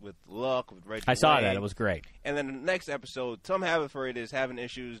Colts, with Luck, with Reggie I saw Wayne. that. It was great. And then the next episode, Tom Haverford is having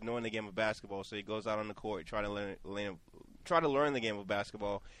issues knowing the game of basketball, so he goes out on the court, try to learn the game of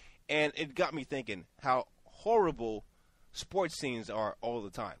basketball. And it got me thinking how horrible sports scenes are all the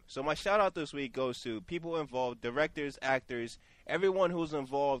time. So my shout-out this week goes to people involved, directors, actors, everyone who's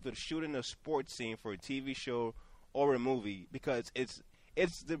involved with shooting a sports scene for a TV show or a movie, because it's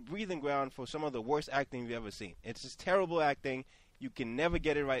the breathing ground for some of the worst acting you've ever seen. It's just terrible acting. You can never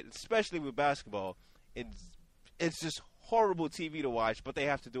get it right, especially with basketball. It's just horrible TV to watch, but they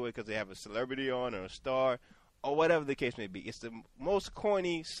have to do it because they have a celebrity on or a star or whatever the case may be. It's the most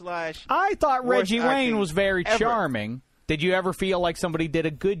corny / I thought Reggie Wayne was very ever. Charming. Did you ever feel like somebody did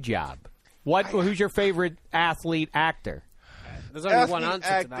a good job? Who's your favorite athlete actor? There's only one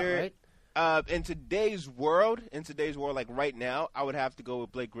answer to that, right? In today's world, like right now, I would have to go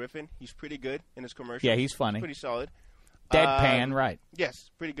with Blake Griffin. He's pretty good in his commercials. Yeah, he's funny. Pretty solid. Deadpan, right. Yes,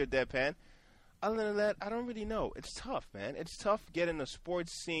 pretty good deadpan. Other than that, I don't really know. It's tough, man. It's tough getting the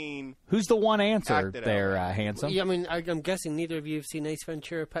sports scene. Who's the one answer there, Handsome? Yeah, I mean, I'm guessing neither of you have seen Ace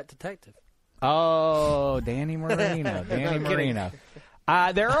Ventura: Pet Detective. Oh, Danny Marino. Danny Marino.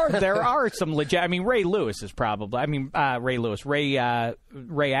 There are some legit. I mean, Ray Lewis is probably. I mean, Ray Lewis. Ray Allen.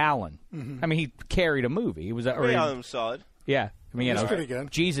 Mm-hmm. I mean, he carried a movie. He was Ray Allen was solid. Yeah, I mean, He's pretty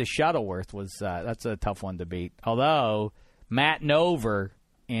good. Jesus Shuttleworth was. That's a tough one to beat. Although Matt Nover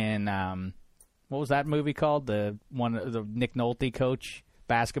in what was that movie called? The Nick Nolte coach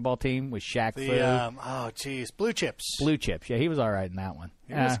basketball team with Shaq Fu. Blue Chips. Blue Chips. Yeah, he was all right in that one.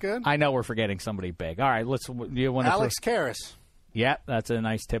 He was good. I know we're forgetting somebody big. All right, Alex Karras. Yeah, that's a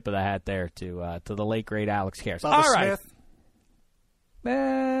nice tip of the hat there to the late great Alex Karras. Bubba All right.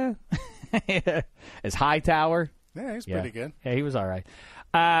 Smith. Is Hightower? Yeah, he's pretty good. Yeah, he was all right.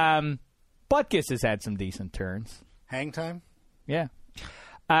 Butkus has had some decent turns. Hang Time? Yeah.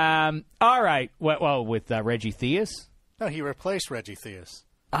 All right. Well, with Reggie Theus? No, he replaced Reggie Theus.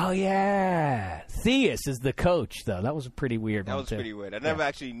 Oh, yeah. Theus is the coach, though. That was a pretty weird one, That was too. pretty weird. I never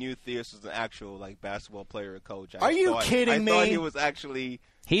actually knew Theus was an actual basketball player or coach. Are you kidding me? I thought he was actually...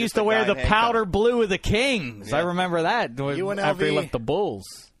 He used to wear the powder blue of the Kings. Yeah. I remember that after he left the Bulls.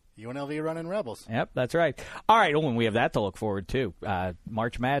 UNLV running Rebels. Yep, that's right. All right, and we have that to look forward to.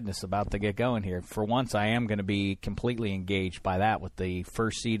 March Madness about to get going here. For once, I am going to be completely engaged by that with the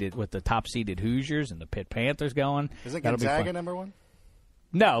top-seeded Hoosiers and the Pitt Panthers going. Isn't Gonzaga number one?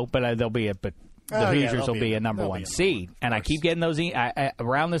 No, but they'll be the Hoosiers will be a number one seed. And I keep getting those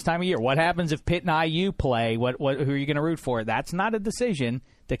around this time of year. What happens if Pitt and IU play? Who are you going to root for? That's not a decision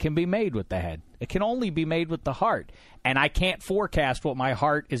that can be made with the head. It can only be made with the heart. And I can't forecast what my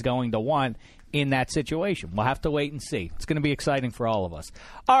heart is going to want in that situation. We'll have to wait and see. It's going to be exciting for all of us.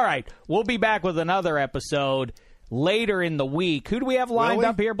 All right, we'll be back with another episode later in the week. Who do we have lined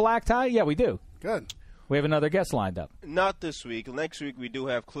up here, Black Tie? Yeah, we do. Good. We have another guest lined up. Not this week. Next week we do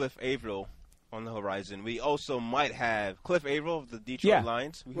have Cliff Averill on the horizon. We also might have Cliff Averill of the Detroit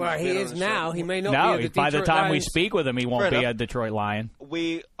Lions. Well, he is now. He may not be. By the time Lions. we speak with him, he won't be a Detroit Lion.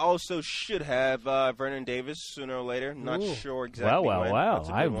 We also should have Vernon Davis sooner or later. Not sure exactly when. Well.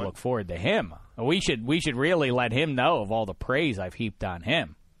 I look forward to him. We should really let him know of all the praise I've heaped on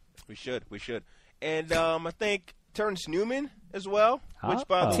him. We should. And I think Terrence Newman as well, which,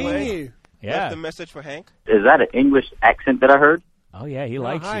 by the way, left a message for Hank. Is that an English accent that I heard? Oh, yeah, he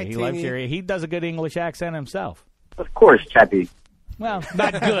likes you. He likes your. He does a good English accent himself. Of course, Chappie. Well,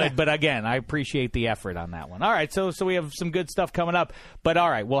 not good, but again, I appreciate the effort on that one. All right, so we have some good stuff coming up. But all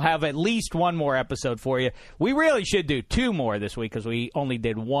right, we'll have at least one more episode for you. We really should do two more this week because we only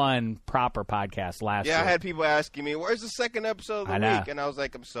did one proper podcast last week. Yeah, I had people asking me, where's the second episode of the week? And I was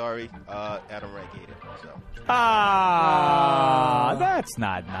like, I'm sorry, Adam Rank ate it. So. That's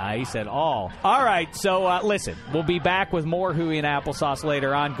not nice at all. All right, so listen, we'll be back with more Huey and Applesauce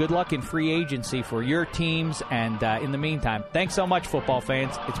later on. Good luck in free agency for your teams, and in the meantime, thanks so much, football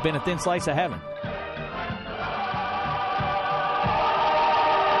fans. It's been a thin slice of heaven.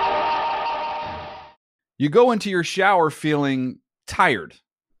 You go into your shower feeling tired,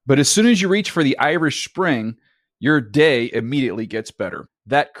 but as soon as you reach for the Irish Spring, your day immediately gets better.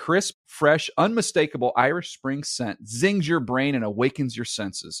 That crisp, fresh, unmistakable Irish Spring scent zings your brain and awakens your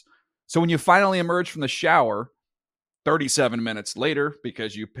senses. So when you finally emerge from the shower 37 minutes later,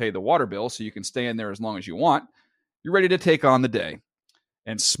 because you pay the water bill so you can stay in there as long as you want, you're ready to take on the day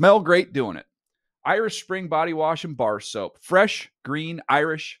and smell great doing it. Irish Spring Body Wash and Bar Soap. Fresh, green,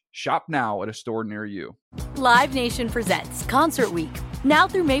 Irish. Shop now at a store near you. Live Nation presents Concert Week. Now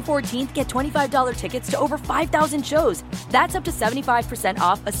through May 14th, get $25 tickets to over 5,000 shows. That's up to 75%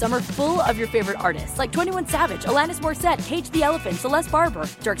 off a summer full of your favorite artists like 21 Savage, Alanis Morissette, Cage the Elephant, Celeste Barber,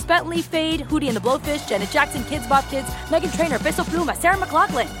 Dierks Bentley, Fade, Hootie and the Blowfish, Janet Jackson, Kids Bop Kids, Meghan Trainor, Bissell Pluma, Sarah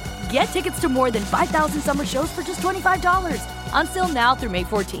McLachlan. Get tickets to more than 5,000 summer shows for just $25. Until now through May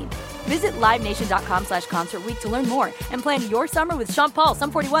 14th. Visit LiveNation.com/Concert Week to learn more and plan your summer with Sean Paul,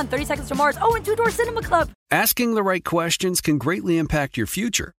 Sum 41, 30 Seconds to Mars, and Two Door Cinema Club. Asking the right questions can greatly impact your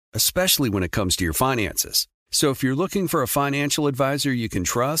future, especially when it comes to your finances. So if you're looking for a financial advisor you can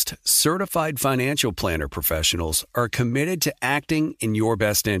trust, certified financial planner professionals are committed to acting in your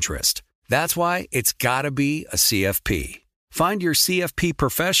best interest. That's why it's got to be a CFP. Find your CFP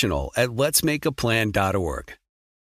professional at letsmakeaplan.org.